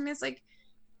want to talk to me. It's like,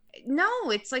 no,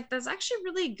 it's like that's actually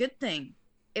really a good thing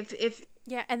if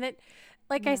yeah. And then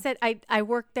like I said, I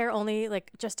worked there only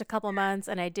like just a couple months,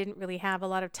 and I didn't really have a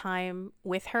lot of time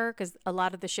with her because a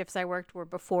lot of the shifts I worked were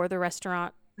before the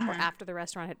restaurant or after the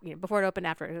restaurant had, before it opened,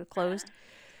 after it had closed.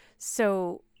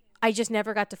 So I just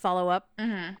never got to follow up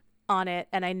on it,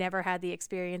 and I never had the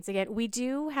experience again. We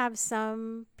do have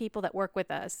some people that work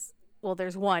with us. Well,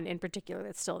 there's one in particular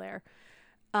that's still there,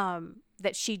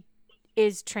 that she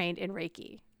is trained in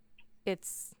Reiki.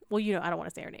 It's, well, I don't want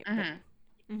to say her name, but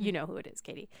you know who it is,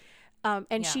 Katie.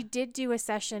 And she did do a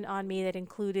session on me that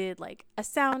included like a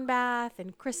sound bath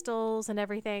and crystals and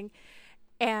everything.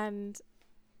 And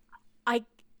I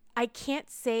can't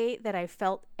say that I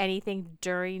felt anything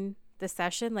during the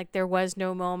session. Like there was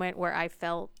no moment where I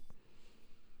felt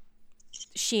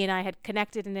she and I had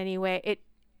connected in any way.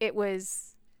 It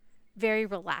was very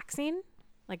relaxing.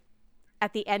 Like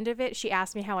at the end of it, she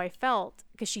asked me how I felt,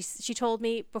 because she told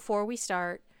me before we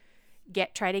start,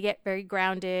 try to get very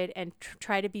grounded and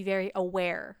try to be very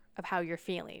aware of how you're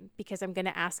feeling, because I'm going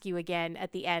to ask you again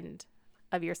at the end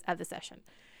of the session.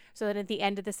 So then at the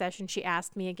end of the session, she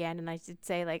asked me again, and I did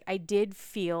say, like, I did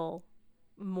feel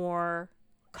more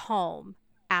calm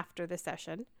after the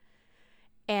session.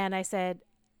 And I said,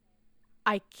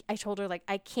 I told her, like,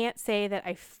 I can't say that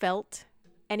I felt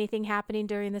anything happening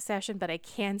during the session, but I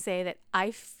can say that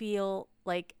I feel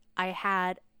like I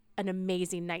had an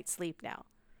amazing night's sleep now.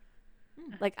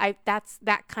 Like, that's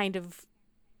that kind of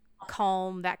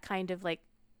calm, that kind of like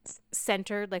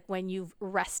centered, like when you've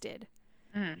rested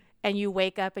and you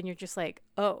wake up and you're just like,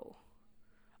 oh,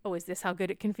 is this how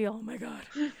good it can feel? Oh my God.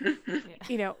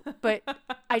 You know, but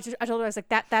I told her, I was like,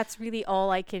 that's really all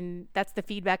that's the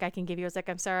feedback I can give you. I was like,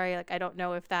 I'm sorry. Like, I don't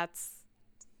know if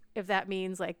that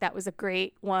means like that was a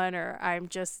great one, or am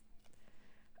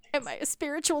I a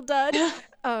spiritual dud?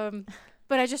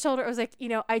 But I just told her, I was like, you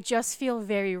know, I just feel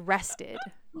very rested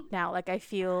now. Like, I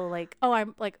feel like,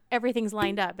 I'm like, everything's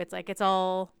lined up. It's like, it's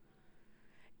all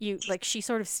like, she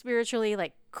sort of spiritually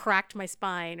like cracked my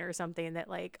spine or something, that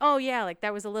like, oh yeah, like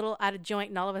that was a little out of joint,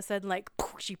 and all of a sudden, like,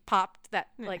 she popped that,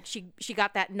 like she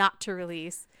got that knot to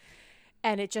release,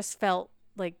 and it just felt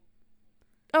like,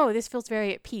 oh, this feels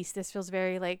very at peace. This feels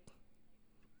very like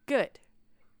good,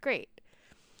 great.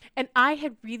 And I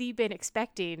had really been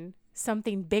expecting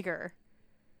something bigger.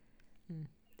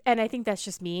 And I think that's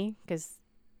just me, because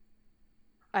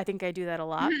I think I do that a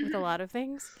lot with a lot of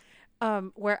things,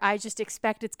 where I just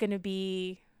expect it's going to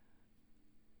be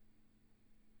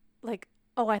like,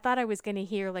 oh, I thought I was going to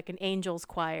hear like an angel's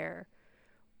choir,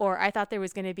 or I thought there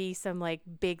was going to be some like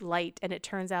big light, and it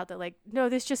turns out that like, no,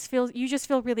 you just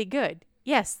feel really good.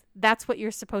 Yes, that's what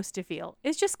you're supposed to feel.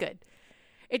 It's just good.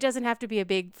 It doesn't have to be a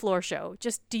big floor show.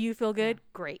 Just, do you feel good? Yeah.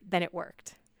 Great. Then it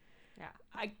worked. Yeah.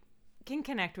 I can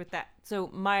connect with that. So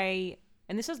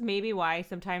and this is maybe why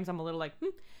sometimes I'm a little like,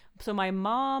 So my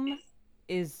mom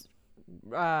is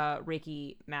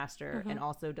Reiki master and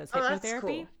also does hypnotherapy. That's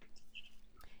cool.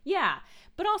 Yeah.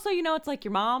 But also, you know, it's like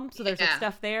your mom, so there's like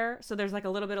stuff there. So there's like a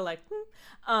little bit of like,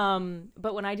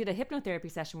 but when I did a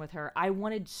hypnotherapy session with her, I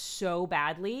wanted so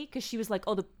badly, because she was like,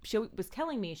 she was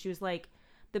telling me, she was like,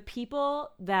 the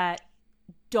people that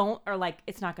don't, are like,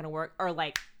 it's not going to work, are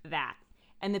like that.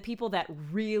 And the people that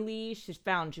really, she was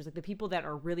like, the people that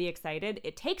are really excited,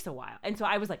 it takes a while. And so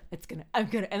I was like, I'm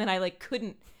gonna, and then I like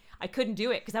I couldn't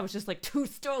do it because I was just like too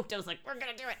stoked. I was like, we're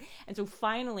gonna do it. And so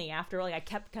finally, after like I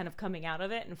kept kind of coming out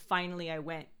of it, and finally I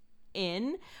went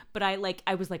in, but I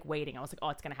was like waiting. I was like, oh,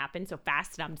 it's gonna happen so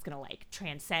fast, and I'm just gonna like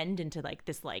transcend into like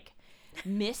this like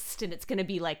mist, and it's gonna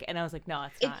be like, and I was like, no,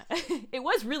 it's not. It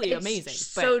was really amazing.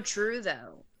 So true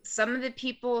though. Some of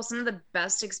the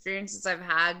best experiences I've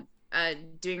had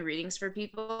doing readings for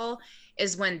people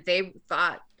is when they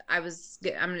thought this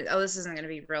isn't gonna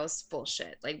be real, it's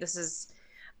bullshit. Like, this is,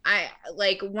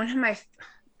 one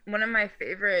of my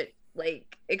favorite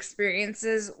like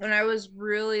experiences when I was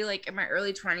really like in my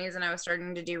early 20s and I was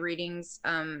starting to do readings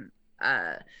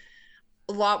a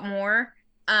lot more.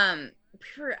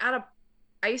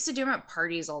 I used to do them at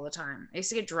parties all the time. I used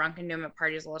to get drunk and do them at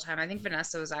parties all the time. I think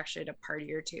Vanessa was actually at a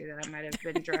party or two that I might have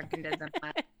been drunk and did them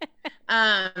at.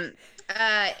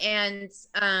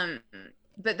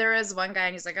 But there was one guy,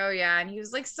 and he's like, oh yeah, and he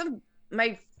was like,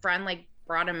 my friend like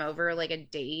brought him over like a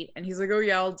date, and he's like, oh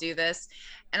yeah, I'll do this.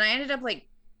 And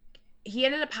he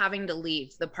ended up having to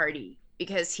leave the party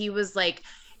because he was like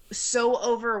so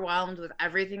overwhelmed with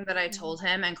everything that I told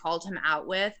him and called him out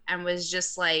with, and was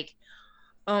just like,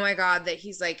 oh my God, that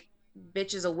he's like,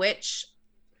 bitch is a witch.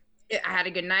 I had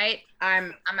a good night.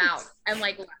 I'm out. And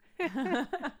like, and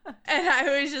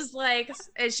I was just like,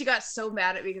 and she got so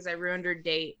mad at me because I ruined her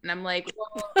date. And I'm like,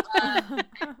 well, I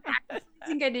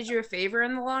think I did you a favor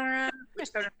in the long run, which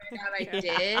I'm gonna find out I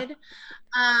did.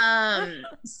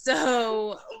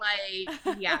 So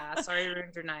like, yeah, sorry I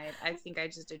ruined your night. I think I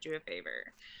just did you a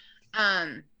favor.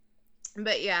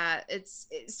 But yeah,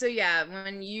 so yeah,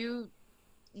 when you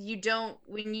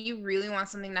really want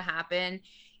something to happen,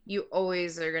 you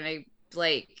always are gonna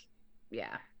like,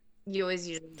 yeah, you always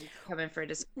usually come in for a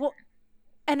discussion. Well,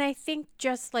 and I think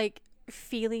just like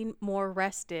feeling more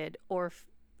rested, or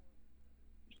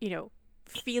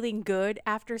feeling good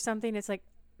after something, it's like,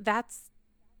 that's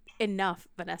enough,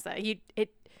 Vanessa.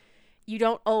 You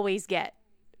don't always get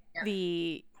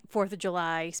the 4th of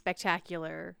July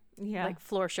spectacular like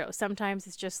floor show. Sometimes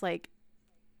it's just like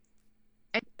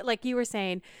you were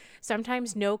saying,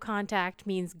 sometimes no contact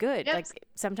means good. Yes. Like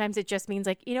sometimes it just means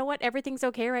like, you know what, everything's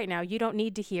okay right now. You don't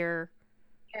need to hear,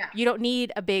 you don't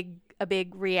need a big a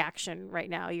big reaction right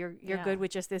now. You're good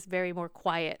with just this very more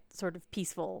quiet, sort of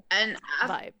peaceful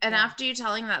vibe. And after you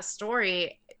telling that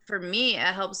story, for me,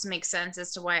 it helps make sense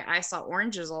as to why I saw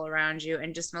oranges all around you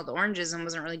and just smelled the oranges and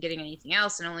wasn't really getting anything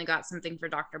else and only got something for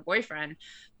Dr. Boyfriend,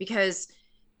 because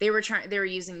they were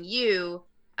using you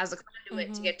as a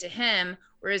conduit to get to him,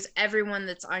 whereas everyone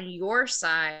that's on your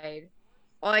side,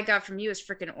 all I got from you is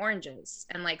freaking oranges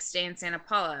and like stay in Santa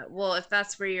Paula. Well, if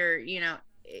that's where you're,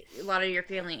 a lot of your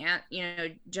family,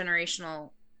 generations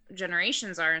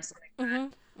are and stuff like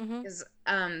that, because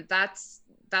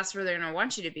that's where they're gonna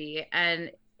want you to be.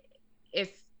 And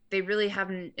if they really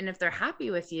haven't, and if they're happy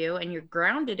with you and you're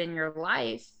grounded in your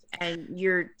life and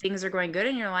your things are going good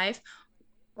in your life,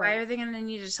 why are they gonna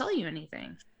need to tell you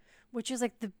anything? Which is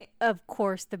like of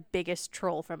course the biggest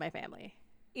troll from my family.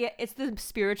 Yeah, it's the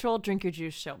spiritual drink your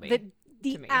juice, Shelby.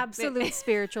 The absolute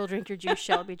spiritual drink your juice,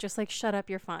 Shelby. Just like, shut up,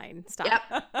 you're fine. Stop.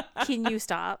 Yep. Can you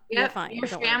stop? Yep. You're fine.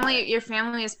 Your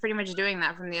family is pretty much doing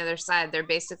that from the other side. They're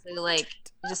basically like,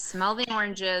 just smell the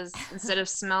oranges instead of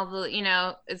smell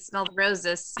the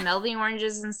roses. Smell the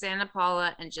oranges in Santa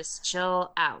Paula and just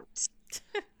chill out.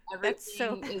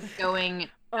 Everything is going.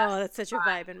 Oh, that's such a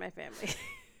vibe in my family.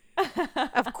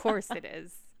 Of course it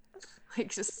is.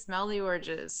 Like, just smell the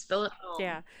oranges. Fill it home.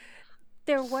 Yeah.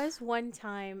 There was one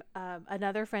time,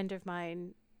 another friend of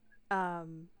mine,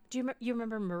 do you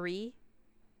remember Marie?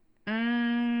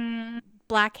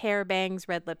 Black hair, bangs,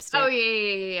 red lipstick. Oh,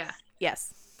 yeah.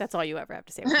 Yes. That's all you ever have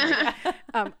to say about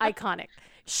Marie. Iconic.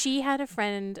 She had a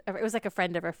friend, it was like a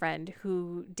friend of a friend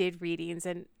who did readings,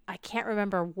 and I can't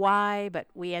remember why, but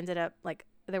we ended up, like,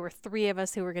 there were 3 of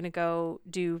us who were going to go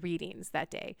do readings that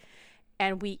day.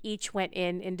 And we each went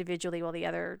in individually while the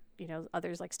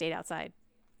others like stayed outside.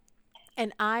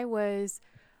 And I was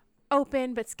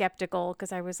open but skeptical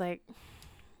because I was like,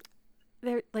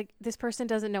 this person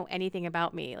doesn't know anything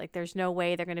about me. Like, there's no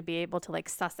way they're going to be able to like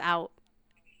suss out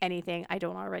anything I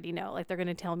don't already know. Like, they're going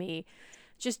to tell me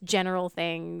just general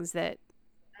things that,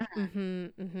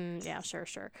 yeah,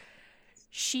 sure.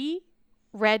 She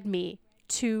read me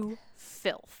to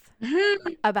filth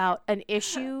about an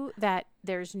issue that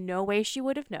there's no way she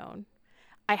would have known.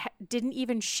 I didn't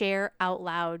even share out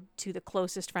loud to the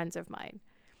closest friends of mine.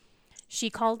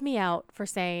 She called me out for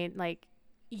saying, like,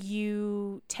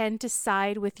 you tend to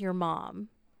side with your mom,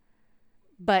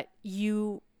 but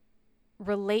you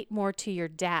relate more to your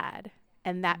dad,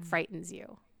 and that frightens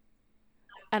you.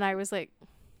 And I was like,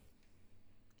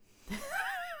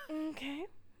 okay.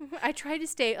 I tried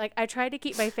to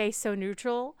keep my face so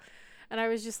neutral, and I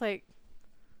was just like,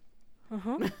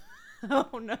 Oh,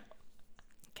 no.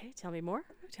 Okay, tell me more.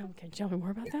 Can you tell me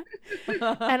more about that?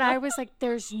 And I was like,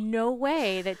 there's no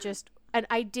way that just... And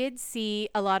I did see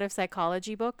a lot of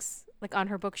psychology books, like, on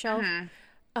her bookshelf.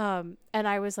 And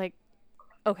I was like,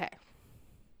 okay.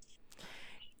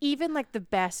 Even, like, the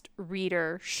best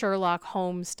reader, Sherlock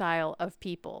Holmes style of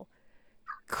people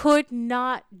could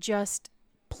not just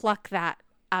pluck that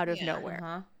out of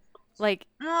nowhere. Like...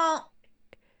 Well...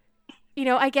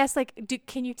 I guess, like,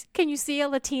 can you see a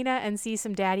Latina and see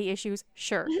some daddy issues?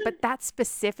 Sure. But that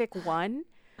specific one,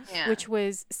 which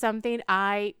was something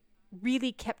I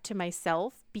really kept to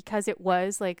myself because it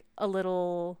was, like, a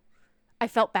little... I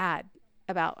felt bad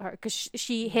about her because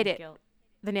she hit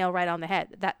the nail right on the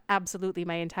head. That absolutely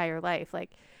my entire life.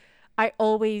 Like, I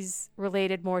always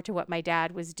related more to what my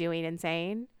dad was doing and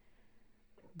saying,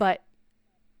 but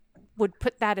would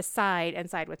put that aside and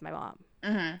side with my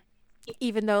mom.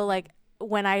 Even though, like,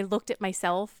 when I looked at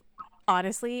myself,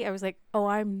 honestly, I was like, oh,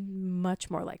 I'm much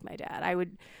more like my dad.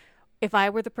 If I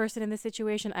were the person in this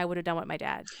situation, I would have done what my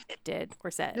dad did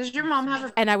or said. Does your mom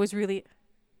have And I was really...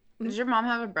 Does your mom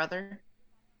have a brother?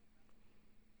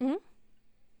 Mm-hmm.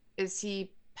 Is he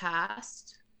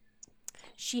passed?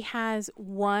 She has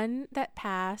one that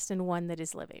passed and one that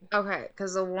is living. Okay,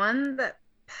 because the one that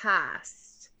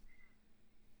passed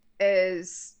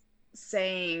is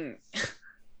saying...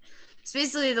 It's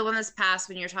basically the one that's passed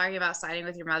when you're talking about siding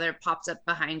with your mother popped up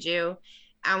behind you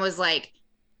and was like,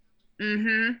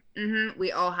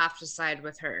 we all have to side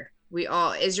with her.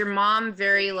 Is your mom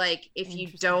very like,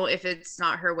 if it's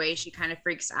not her way, she kind of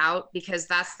freaks out? Because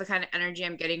that's the kind of energy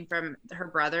I'm getting from her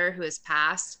brother who has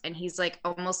passed. And he's like,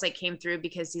 almost like came through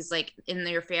because he's like in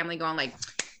your family going like,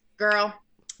 girl,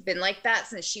 been like that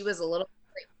since she was a little...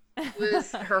 It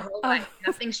was her whole life.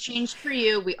 Nothing's changed for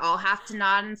you. We all have to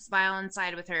nod and smile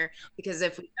inside with her, because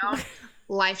if we don't,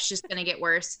 life's just gonna get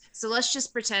worse. So let's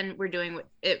just pretend we're doing what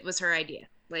it was her idea,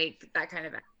 like that kind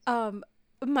of.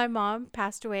 My mom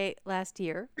passed away last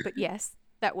year, but yes,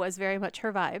 that was very much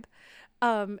her vibe.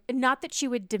 Not that she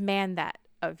would demand that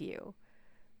of you,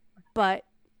 but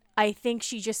I think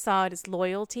she just saw it as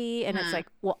loyalty, and it's like,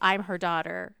 well, I'm her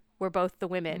daughter. We're both the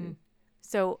women.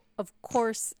 So, of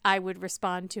course, I would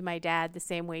respond to my dad the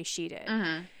same way she did.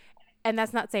 And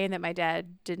that's not saying that my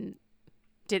dad did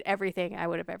everything I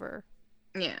would have ever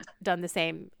done the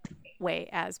same way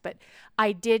as. But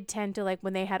I did tend to, like,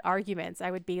 when they had arguments,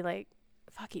 I would be like,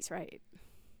 fuck, he's right.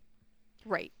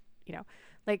 Right. You know,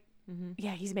 like,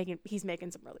 yeah, he's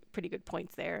making some really pretty good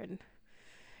points there. And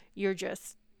you're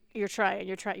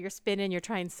spinning, you're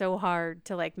trying so hard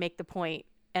to, like, make the point.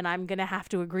 And I'm going to have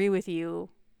to agree with you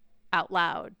out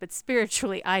loud, but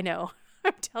spiritually I know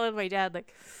I'm telling my dad,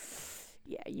 like,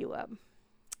 yeah, you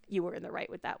were in the right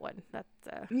with that one. That's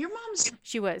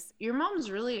your mom's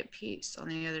really at peace on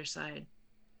the other side.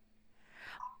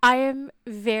 I am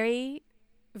very,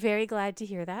 very glad to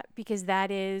hear that, because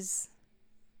that is.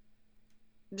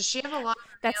 Does she have a lot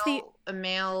of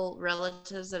male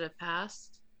relatives that have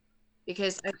passed?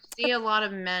 Because I see a lot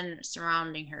of men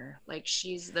surrounding her, like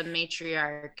she's the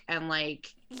matriarch, and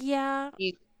like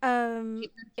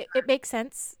it makes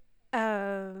sense.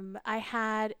 I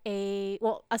had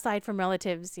aside from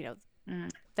relatives, you know,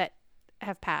 that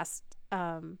have passed,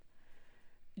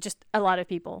 just a lot of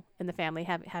people in the family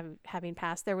having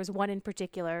passed. There was one in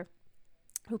particular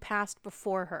who passed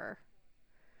before her,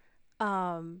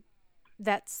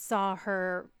 that saw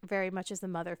her very much as the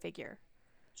mother figure.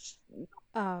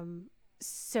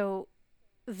 So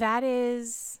that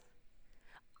is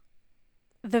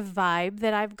the vibe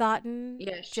that I've gotten.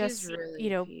 Yeah, she's just really,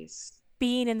 you know,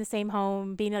 being in the same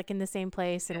home, being like in the same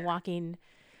place, and walking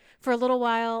for a little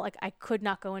while. Like, I could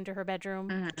not go into her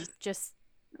bedroom, just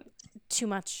too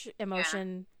much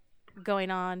emotion going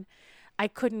on. I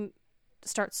couldn't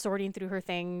start sorting through her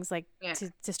things, like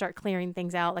to start clearing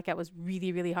things out. Like, that was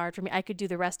really, really hard for me. I could do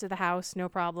the rest of the house, no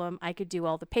problem. I could do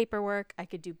all the paperwork. I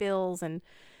could do bills and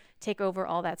take over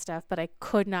all that stuff, but I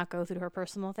could not go through her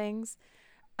personal things.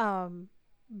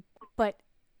 But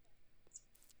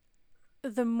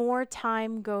the more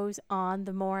time goes on,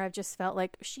 the more I've just felt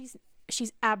like she's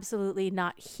absolutely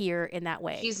not here in that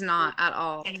way. She's not at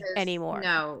all anymore.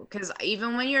 No, because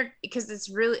even when because it's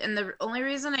really, and the only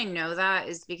reason I know that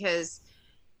is because,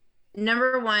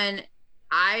 number one,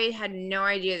 I had no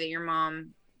idea that your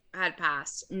mom had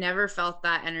passed. Never felt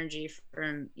that energy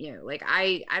from you. Like,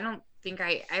 I don't think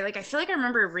I feel like I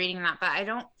remember reading that, but I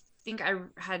don't think I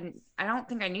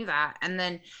knew that. And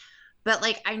then, but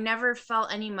like, I never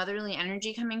felt any motherly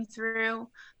energy coming through.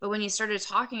 But when you started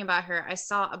talking about her, I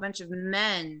saw a bunch of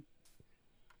men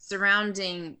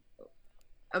surrounding,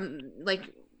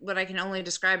 like what I can only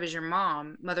describe as your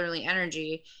mom, motherly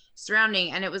energy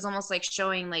surrounding. And it was almost like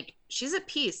showing, like, she's at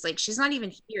peace. Like, she's not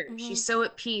even here. She's so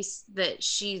at peace that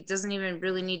she doesn't even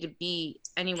really need to be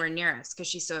anywhere near us, because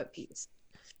she's so at peace.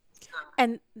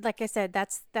 And like I said,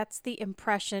 that's the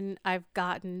impression I've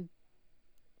gotten,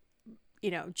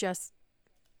 you know, just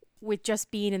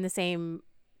being in the same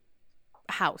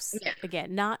house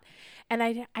again.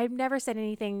 I've never said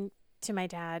anything to my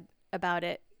dad about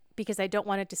it, because I don't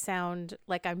want it to sound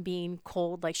like I'm being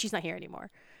cold, like she's not here anymore.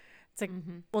 It's like,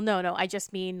 well, no, I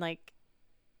just mean, like,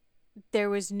 there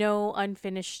was no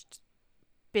unfinished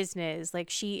business. Like,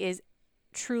 she is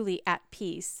truly at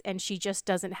peace, and she just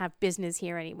doesn't have business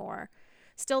here anymore.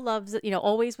 Still loves, you know,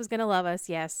 always was going to love us,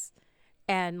 yes.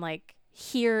 And, like,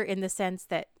 here in the sense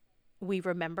that we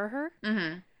remember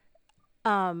her.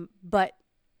 But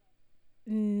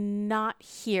not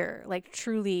here, like,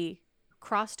 truly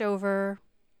crossed over,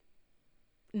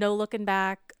 no looking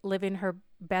back, living her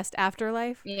best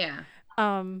afterlife.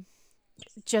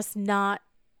 Just not,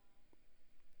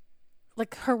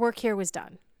 like, her work here was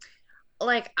done.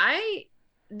 Like,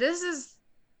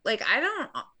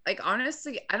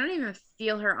 honestly, I don't even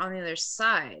feel her on the other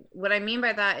side. What I mean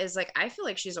by that is, like, I feel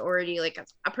like she's already, like,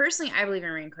 personally, I believe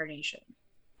in reincarnation.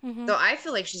 So I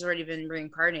feel like she's already been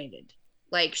reincarnated.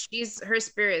 Like, her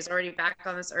spirit is already back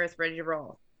on this earth, ready to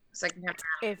roll. Second time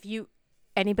around.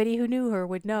 Anybody who knew her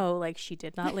would know, like, she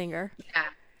did not linger.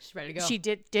 She's ready to go. She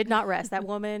did not rest. That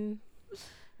woman,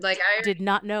 like, I did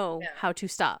not know how to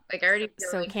stop. Like, I already feel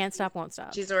so like can't stop, won't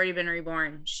stop. She's already been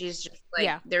reborn. She's just like,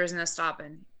 there was no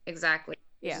stopping. Exactly.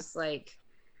 It's just like,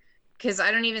 because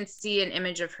I don't even see an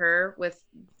image of her with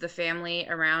the family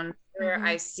around her.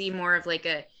 I see more of, like,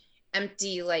 a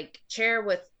empty, like, chair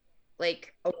with,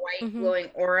 like, a white glowing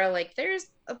aura. Like, there's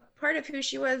a part of who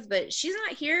she was, but she's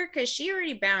not here because she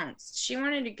already bounced. She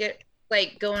wanted to get,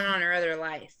 like, going on her other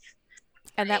life.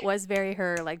 And that was very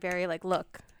her, like, very, like,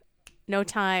 look, no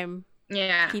time.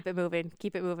 Keep it moving.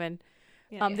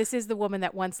 This is the woman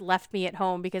that once left me at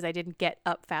home because I didn't get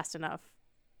up fast enough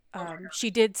She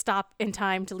did stop in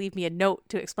time to leave me a note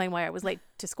to explain why I was late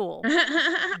to school,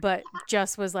 but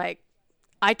just was like,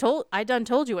 I done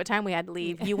told you what time we had to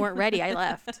leave. You weren't ready. I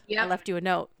left. Yep. I left you a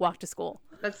note. Walked to school.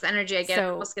 That's the energy I get. I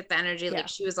So, almost get the energy yeah. like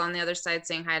she was on the other side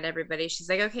saying hi to everybody. She's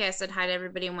like, okay, I said hi to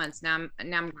everybody once. Now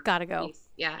I'm Gotta go. Peace.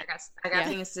 Yeah, I got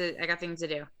things to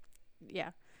do.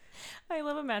 Yeah. I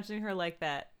love imagining her like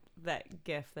that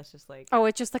gif that's just like Oh,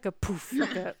 it's just like a poof,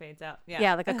 like a fades out.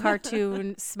 yeah, like a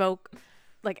cartoon smoke,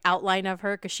 like outline of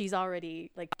her because she's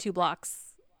already like 2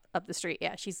 blocks up the street.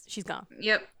 Yeah, she's gone.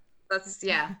 Yep. That's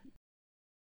yeah.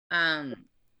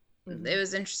 It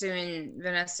was interesting when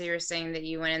Vanessa, you were saying that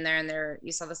you went in there and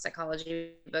you saw the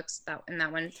psychology books in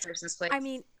that one person's place. I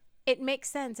mean, it makes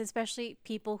sense, especially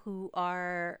people who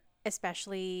are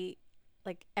especially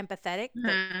like empathetic.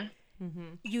 That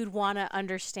you'd want to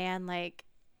understand like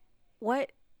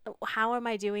how am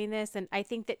I doing this? And I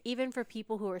think that even for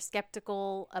people who are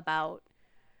skeptical about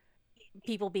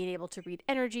people being able to read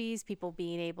energies, people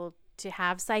being able to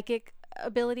have psychic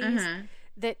abilities,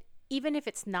 that even if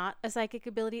it's not a psychic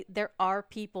ability, there are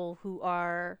people who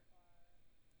are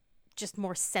just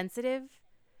more sensitive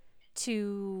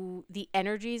to the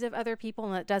energies of other people.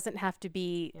 And it doesn't have to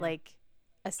be like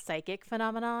a psychic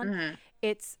phenomenon.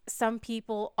 It's some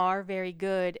people are very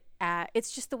good at,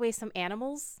 it's just the way some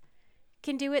animals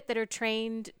can do it that are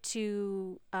trained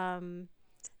to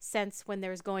sense when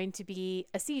there's going to be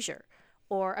a seizure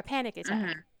or a panic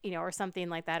attack, you know, or something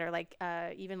like that. Or like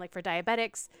even like for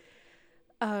diabetics,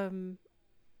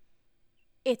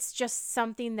 it's just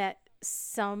something that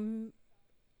some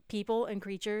people and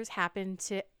creatures happen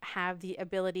to have the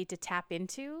ability to tap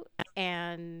into.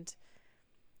 And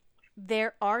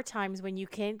there are times when you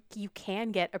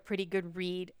can get a pretty good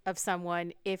read of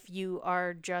someone if you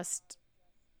are just,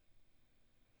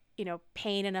 you know,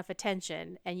 paying enough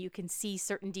attention and you can see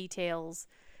certain details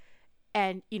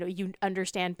and, you know, you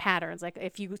understand patterns. Like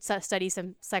if you study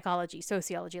some psychology,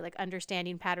 sociology, like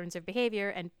understanding patterns of behavior,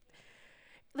 and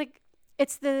like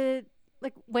it's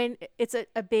when it's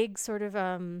a big sort of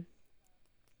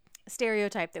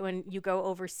stereotype that when you go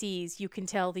overseas, you can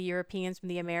tell the Europeans from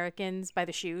the Americans by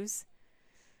the shoes.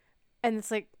 And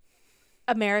it's like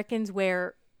Americans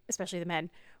wear, especially the men,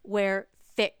 wear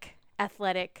thick,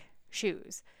 athletic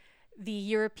shoes. The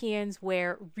Europeans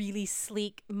wear really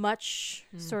sleek, much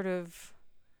sort of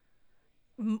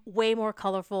way more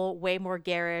colorful, way more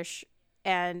garish,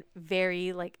 and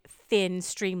very like thin,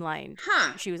 streamlined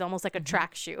shoes, almost like a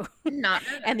track shoe.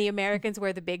 And the Americans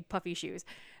wear the big puffy shoes.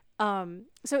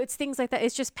 So it's things like that.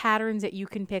 It's just patterns that you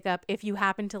can pick up if you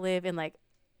happen to live in like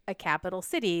a capital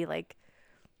city, like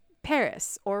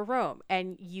Paris or Rome,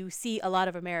 and you see a lot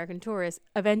of American tourists.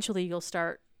 Eventually you'll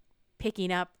start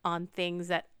picking up on things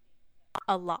that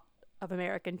a lot of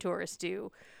American tourists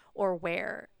do or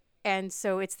wear. And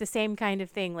so it's the same kind of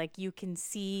thing. Like you can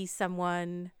see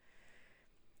someone,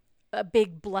 a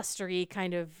big blustery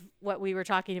kind of what we were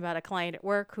talking about, a client at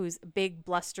work who's a big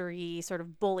blustery sort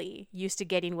of bully, used to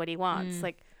getting what he wants.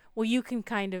 Like, well, you can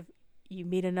kind of, you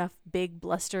meet enough big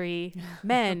blustery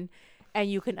men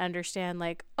and you can understand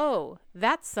like, oh,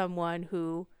 that's someone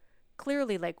who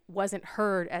clearly like wasn't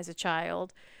heard as a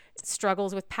child,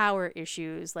 struggles with power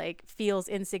issues, like feels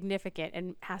insignificant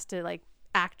and has to like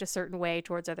act a certain way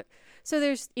towards other. So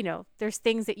there's, you know, there's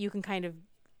things that you can kind of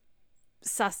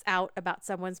suss out about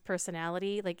someone's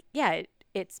personality. Like, yeah,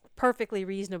 it's perfectly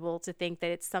reasonable to think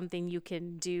that it's something you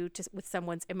can do with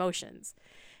someone's emotions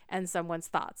and someone's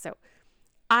thoughts. So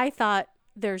I thought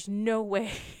there's no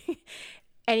way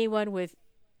anyone with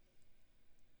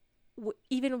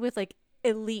even with like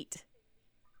elite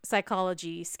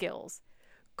psychology skills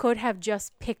could have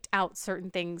just picked out certain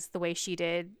things the way she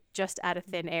did just out of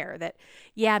thin air. That,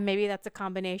 yeah, maybe that's a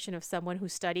combination of someone who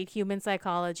studied human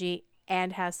psychology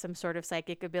and has some sort of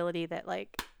psychic ability that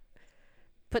like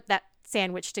put that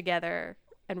sandwich together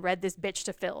and read this bitch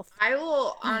to filth. I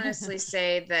will honestly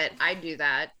say that I do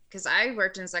that because I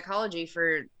worked in psychology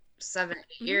for 7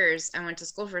 years. I went to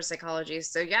school for psychology.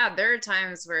 So yeah, there are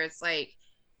times where it's like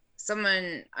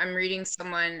I'm reading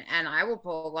someone and I will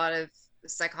pull a lot of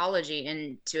psychology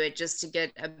into it just to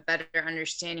get a better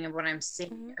understanding of what I'm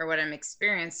seeing or what I'm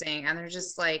experiencing. And they're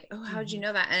just like, oh, how'd you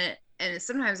know that? And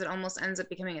sometimes it almost ends up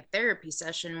becoming a therapy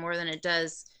session more than it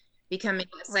does becoming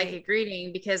a psychic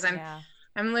reading, because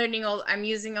I'm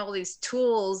using all these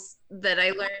tools that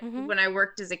I learned when I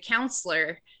worked as a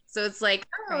counselor. So it's like,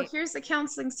 oh, here's a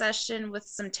counseling session with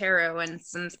some tarot and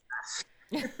some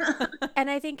stuff. And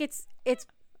I think it's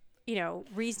you know,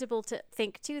 reasonable to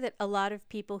think too that a lot of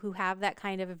people who have that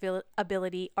kind of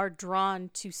ability are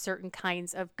drawn to certain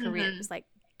kinds of careers, like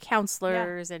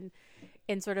counselors and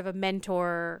in sort of a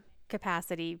mentor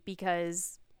capacity,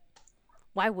 because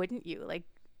why wouldn't you? Like,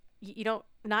 you don't,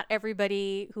 not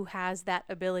everybody who has that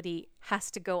ability has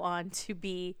to go on to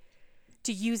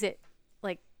use it,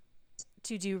 like,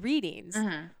 to do readings,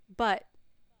 but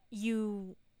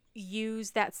you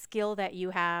use that skill that you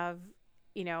have,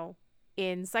 you know,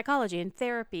 in psychology, in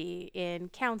therapy, in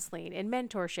counseling, in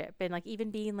mentorship, and like even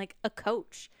being like a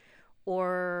coach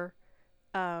or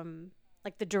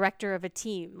like the director of a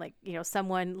team, like, you know,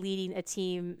 someone leading a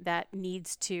team that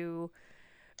needs to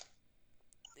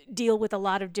deal with a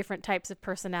lot of different types of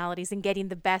personalities and getting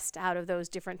the best out of those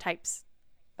different types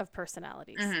of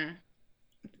personalities.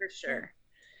 For sure.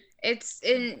 It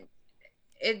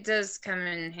does come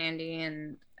in handy.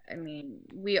 And I mean,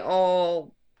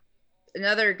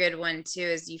 another good one too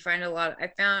is you find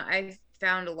I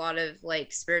found a lot of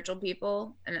like spiritual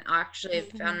people, and actually I've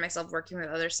found myself working with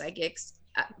other psychics,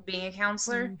 being a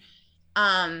counselor.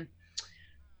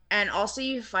 And also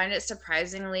you find it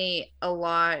surprisingly a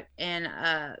lot in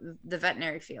the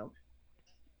veterinary field.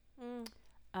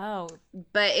 Oh,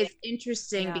 but it's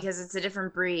interesting because it's a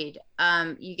different breed.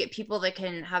 You get people that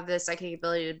can have the psychic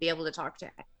ability to be able to talk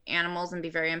to animals and be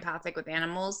very empathic with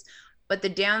animals, but the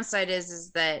downside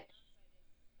is that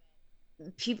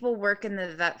people work in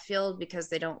the vet field because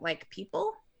they don't like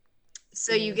people.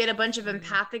 So you get a bunch of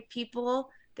empathic people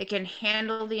that can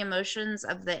handle the emotions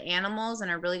of the animals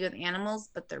and are really good with animals,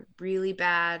 but they're really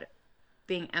bad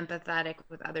being empathetic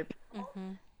with other people.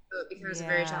 So it becomes a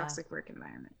very toxic work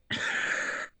environment.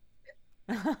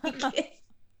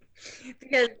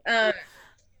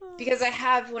 Because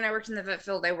when I worked in the vet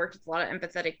field, I worked with a lot of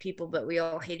empathetic people, but we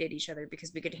all hated each other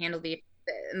because we could handle the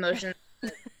emotions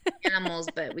of animals,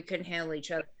 but we couldn't handle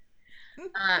each other.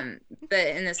 But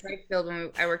in the psych field,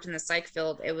 I worked in the psych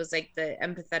field, it was like the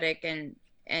empathetic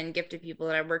and gifted people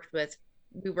that I worked with,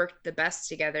 we worked the best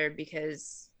together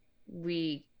because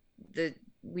we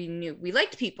knew we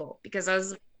liked people, because I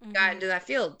got into that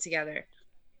field together.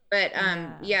 But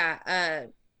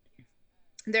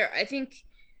there, I think,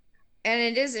 and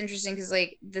it is interesting because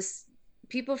like this,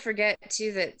 people forget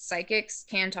too that psychics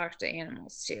can talk to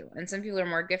animals too, and some people are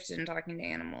more gifted in talking to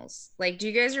animals. Like, do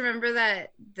you guys remember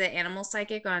that the animal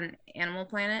psychic on Animal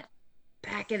Planet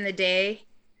back in the day?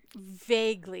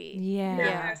 Vaguely.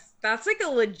 Yes. That's like a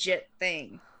legit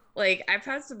thing. Like, I've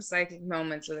had some psychic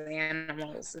moments with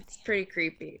animals. It's pretty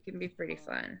creepy. It can be pretty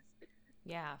fun.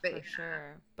 Yeah, for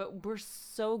sure. But we're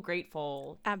so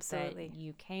grateful Absolutely that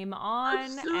you came on.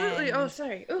 Absolutely. Oh,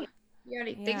 sorry. Oh,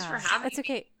 thanks for having me. That's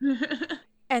okay.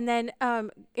 And then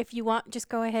if you want, just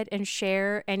go ahead and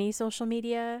share any social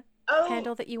media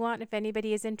handle that you want if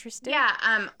anybody is interested. Yeah,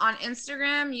 on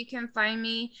Instagram you can find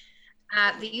me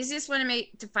at, the easiest one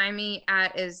to find me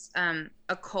at is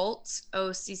occult,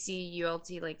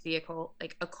 OCCULT, like the occult,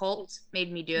 like occult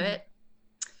made me do it.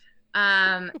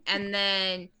 And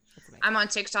then I'm on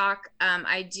TikTok.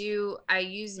 I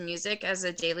use music as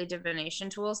a daily divination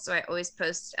tool, so I always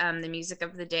post the music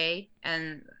of the day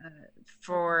and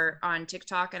on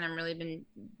TikTok, and I'm really been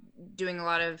doing a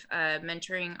lot of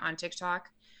mentoring on TikTok.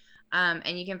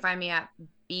 And you can find me at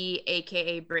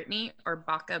BAKA Brittany or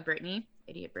Baka Brittany,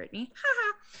 idiot Brittany,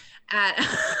 at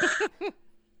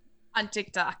on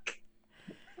TikTok.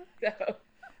 So.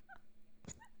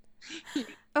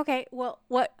 Okay, well,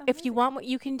 if you want, what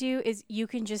you can do is you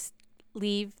can just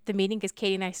leave the meeting, because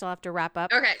Katie and I still have to wrap up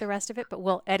the rest of it, but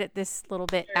we'll edit this little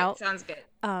bit out. Sounds good.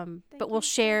 But we'll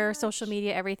share social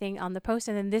media, everything on the post,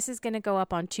 and then this is going to go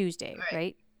up on Tuesday,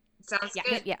 right? Sounds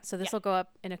good. Yeah, so this will go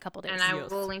up in a couple days. And I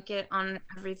will link it on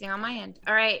everything on my end.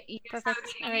 All right.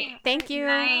 Perfect. All right. Thank you.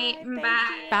 Good night.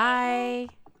 Bye. Bye.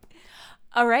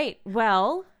 All right.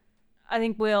 Well, I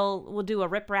think we'll do a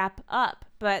wrap up,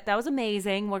 but that was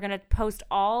amazing. We're going to post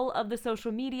all of the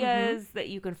social medias that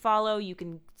you can follow. You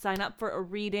can sign up for a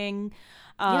reading.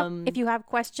 If you have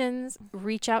questions,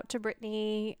 reach out to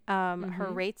Brittany. Her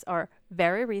rates are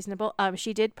very reasonable.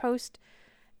 She did post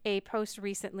a post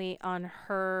recently on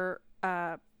her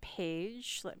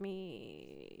page. Let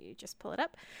me just pull it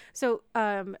up. So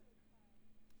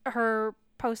her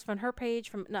post on her page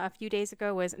from a few days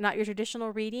ago was Not Your Traditional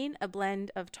Reading, a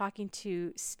blend of talking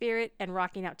to spirit and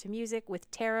rocking out to music with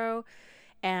tarot.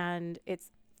 And it's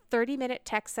 30-minute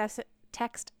text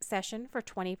session for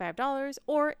 $25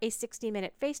 or a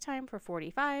 60-minute FaceTime for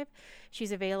 $45.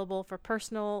 She's available for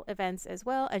personal events as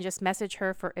well, and just message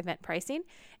her for event pricing.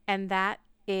 And that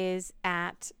is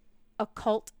at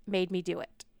Occult Made Me Do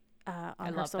It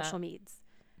on her social medias.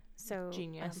 So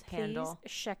genius please handle.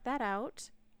 check that out.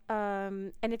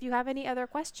 And if you have any other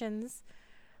questions,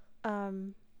 I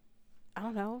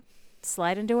don't know,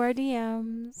 slide into our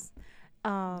DMs.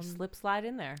 Slide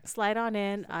in there. Slide on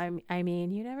in. I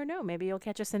mean, you never know. Maybe you'll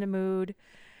catch us in a mood.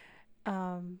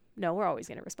 No, we're always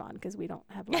going to respond because we don't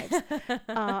have lives.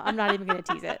 I'm not even going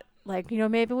to tease it. Like,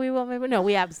 maybe we will, maybe no,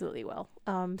 we absolutely will.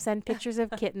 Send pictures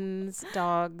of kittens,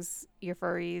 dogs, your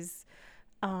furries.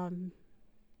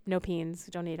 No peens.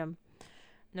 Don't need them.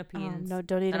 No peens. No,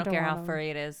 don't need them. I don't care how furry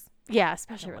it is. Yeah,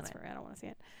 especially if it's furry. I don't want to see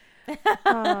it.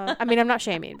 I mean, I'm not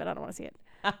shaming, but I don't want to see it.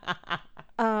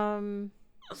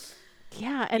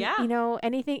 Yeah, and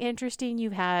anything interesting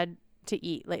you've had to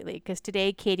eat lately? Because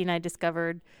today, Katie and I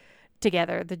discovered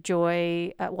together the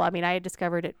joy. I had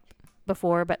discovered it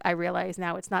before, but I realize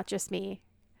now it's not just me.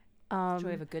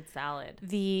 Joy of a good salad.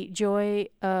 The joy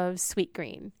of sweet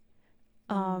green,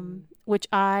 which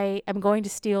I am going to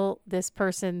steal this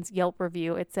person's Yelp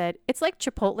review. It said it's like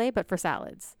Chipotle, but for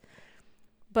salads,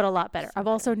 but a lot better. I've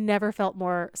also never felt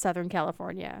more Southern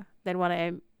California than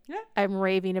when I'm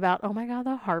raving about, oh my God,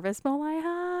 the harvest bowl I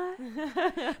had.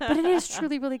 But it is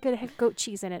truly really good. It had goat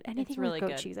cheese in it. Anything really with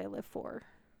goat good. cheese I live for.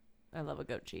 I love a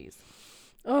goat cheese.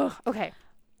 Oh, okay.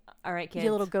 All right, kids.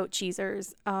 You little goat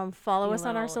cheesers. Follow You us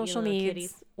on our little- you social little medias.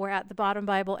 kitties. We're at the Bottom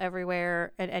Bible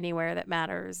everywhere and anywhere that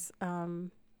matters.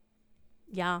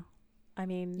 Yeah. I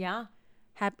mean, Yeah.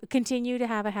 continue to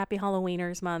have a happy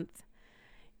Halloweeners month.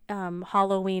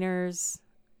 Halloweeners.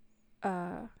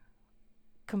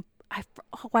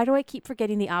 Why do I keep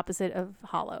forgetting the opposite of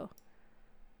hollow?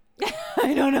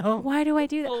 I don't know. Why do I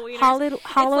do that? Full wieners.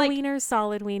 Halloweeners,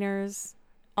 solid wieners,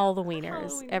 all the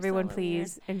wieners. Halloweeners, Everyone, solid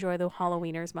please enjoy the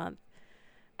Halloweeners month.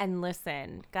 And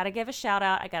listen, gotta give a shout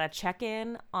out. I gotta check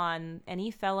in on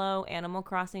any fellow Animal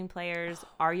Crossing players.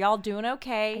 Are y'all doing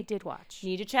okay? I did watch.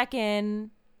 Need to check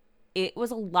in. It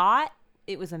was a lot.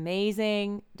 It was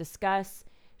amazing. Discuss,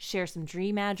 share some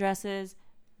dream addresses.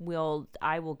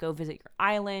 I will go visit your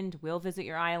island. We'll visit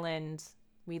your island.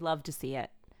 We love to see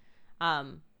it.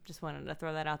 Just wanted to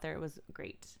throw that out there. It was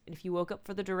great. And if you woke up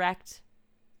for the direct,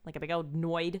 like a big old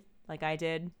Noid, like I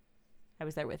did, I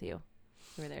was there with you.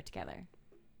 We were there together.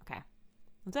 Okay.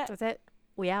 That's it.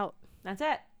 We out. That's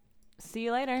it. See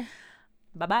you later.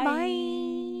 Bye-bye.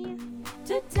 Bye.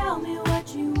 To tell me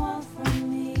what you want from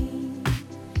me.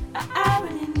 I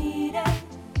really need it.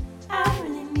 I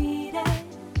really need it.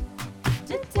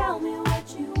 To tell me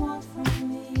what you want from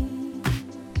me.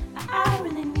 I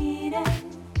really need it.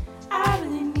 I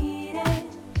really need it.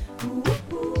 Ooh,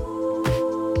 ooh, ooh, ooh.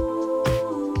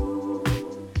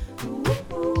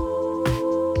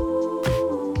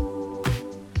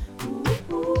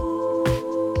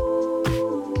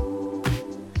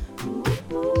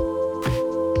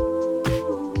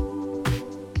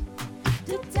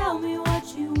 To tell me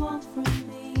what you want from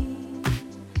me.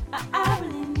 I